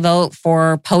 We only vote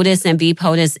for POTUS and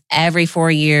VPOTUS every 4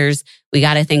 years. We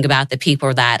got to think about the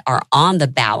people that are on the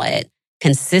ballot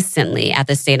consistently at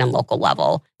the state and local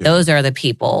level. Yeah. Those are the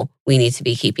people we need to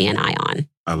be keeping an eye on.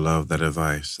 I love that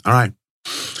advice. All right.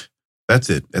 That's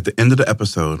it. At the end of the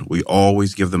episode, we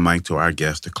always give the mic to our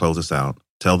guest to close us out.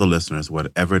 Tell the listeners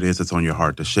whatever it is that's on your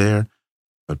heart to share,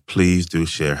 but please do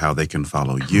share how they can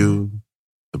follow you,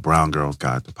 the Brown Girls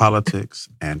Guide to Politics,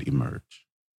 and Emerge.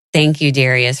 Thank you,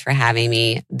 Darius, for having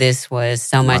me. This was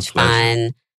so much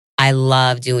fun. I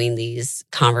love doing these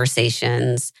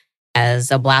conversations.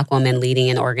 As a Black woman leading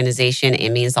an organization, it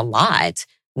means a lot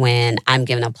when I'm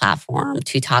given a platform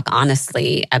to talk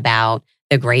honestly about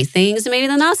the great things and maybe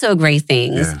the not so great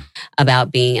things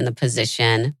about being in the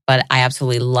position. But I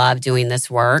absolutely love doing this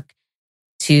work.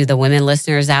 To the women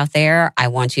listeners out there, I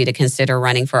want you to consider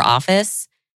running for office.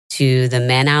 To the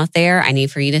men out there, I need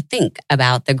for you to think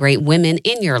about the great women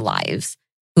in your lives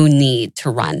who need to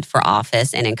run for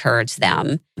office and encourage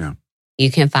them. Yeah.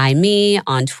 You can find me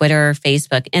on Twitter,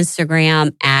 Facebook,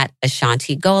 Instagram at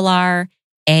Ashanti Gholar,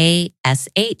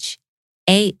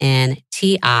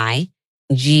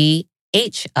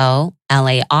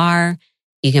 AShantiGholar.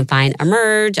 You can find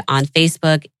Emerge on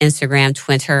Facebook, Instagram,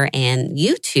 Twitter, and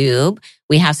YouTube.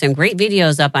 We have some great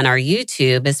videos up on our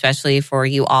YouTube, especially for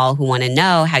you all who want to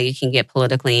know how you can get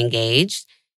politically engaged.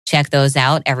 Check those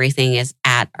out. Everything is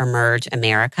at Emerge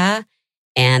America.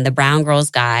 And the Brown Girls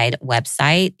Guide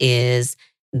website is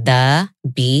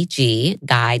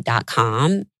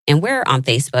thebgguide.com. And we're on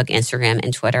Facebook, Instagram,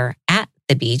 and Twitter at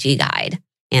the BG Guide.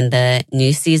 And the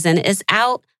new season is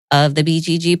out of the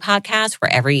BGG podcast,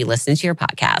 wherever you listen to your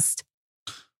podcast.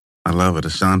 I love it.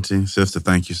 Ashanti, sister,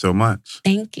 thank you so much.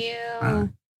 Thank you. All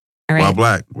right. Wild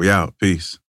Black, we out.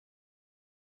 Peace.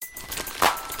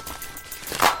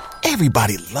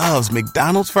 Everybody loves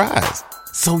McDonald's fries.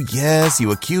 So yes,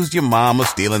 you accused your mom of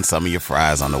stealing some of your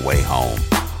fries on the way home.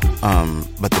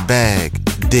 But the bag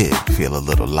did feel a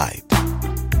little light.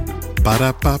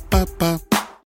 Ba-da-ba-ba-ba.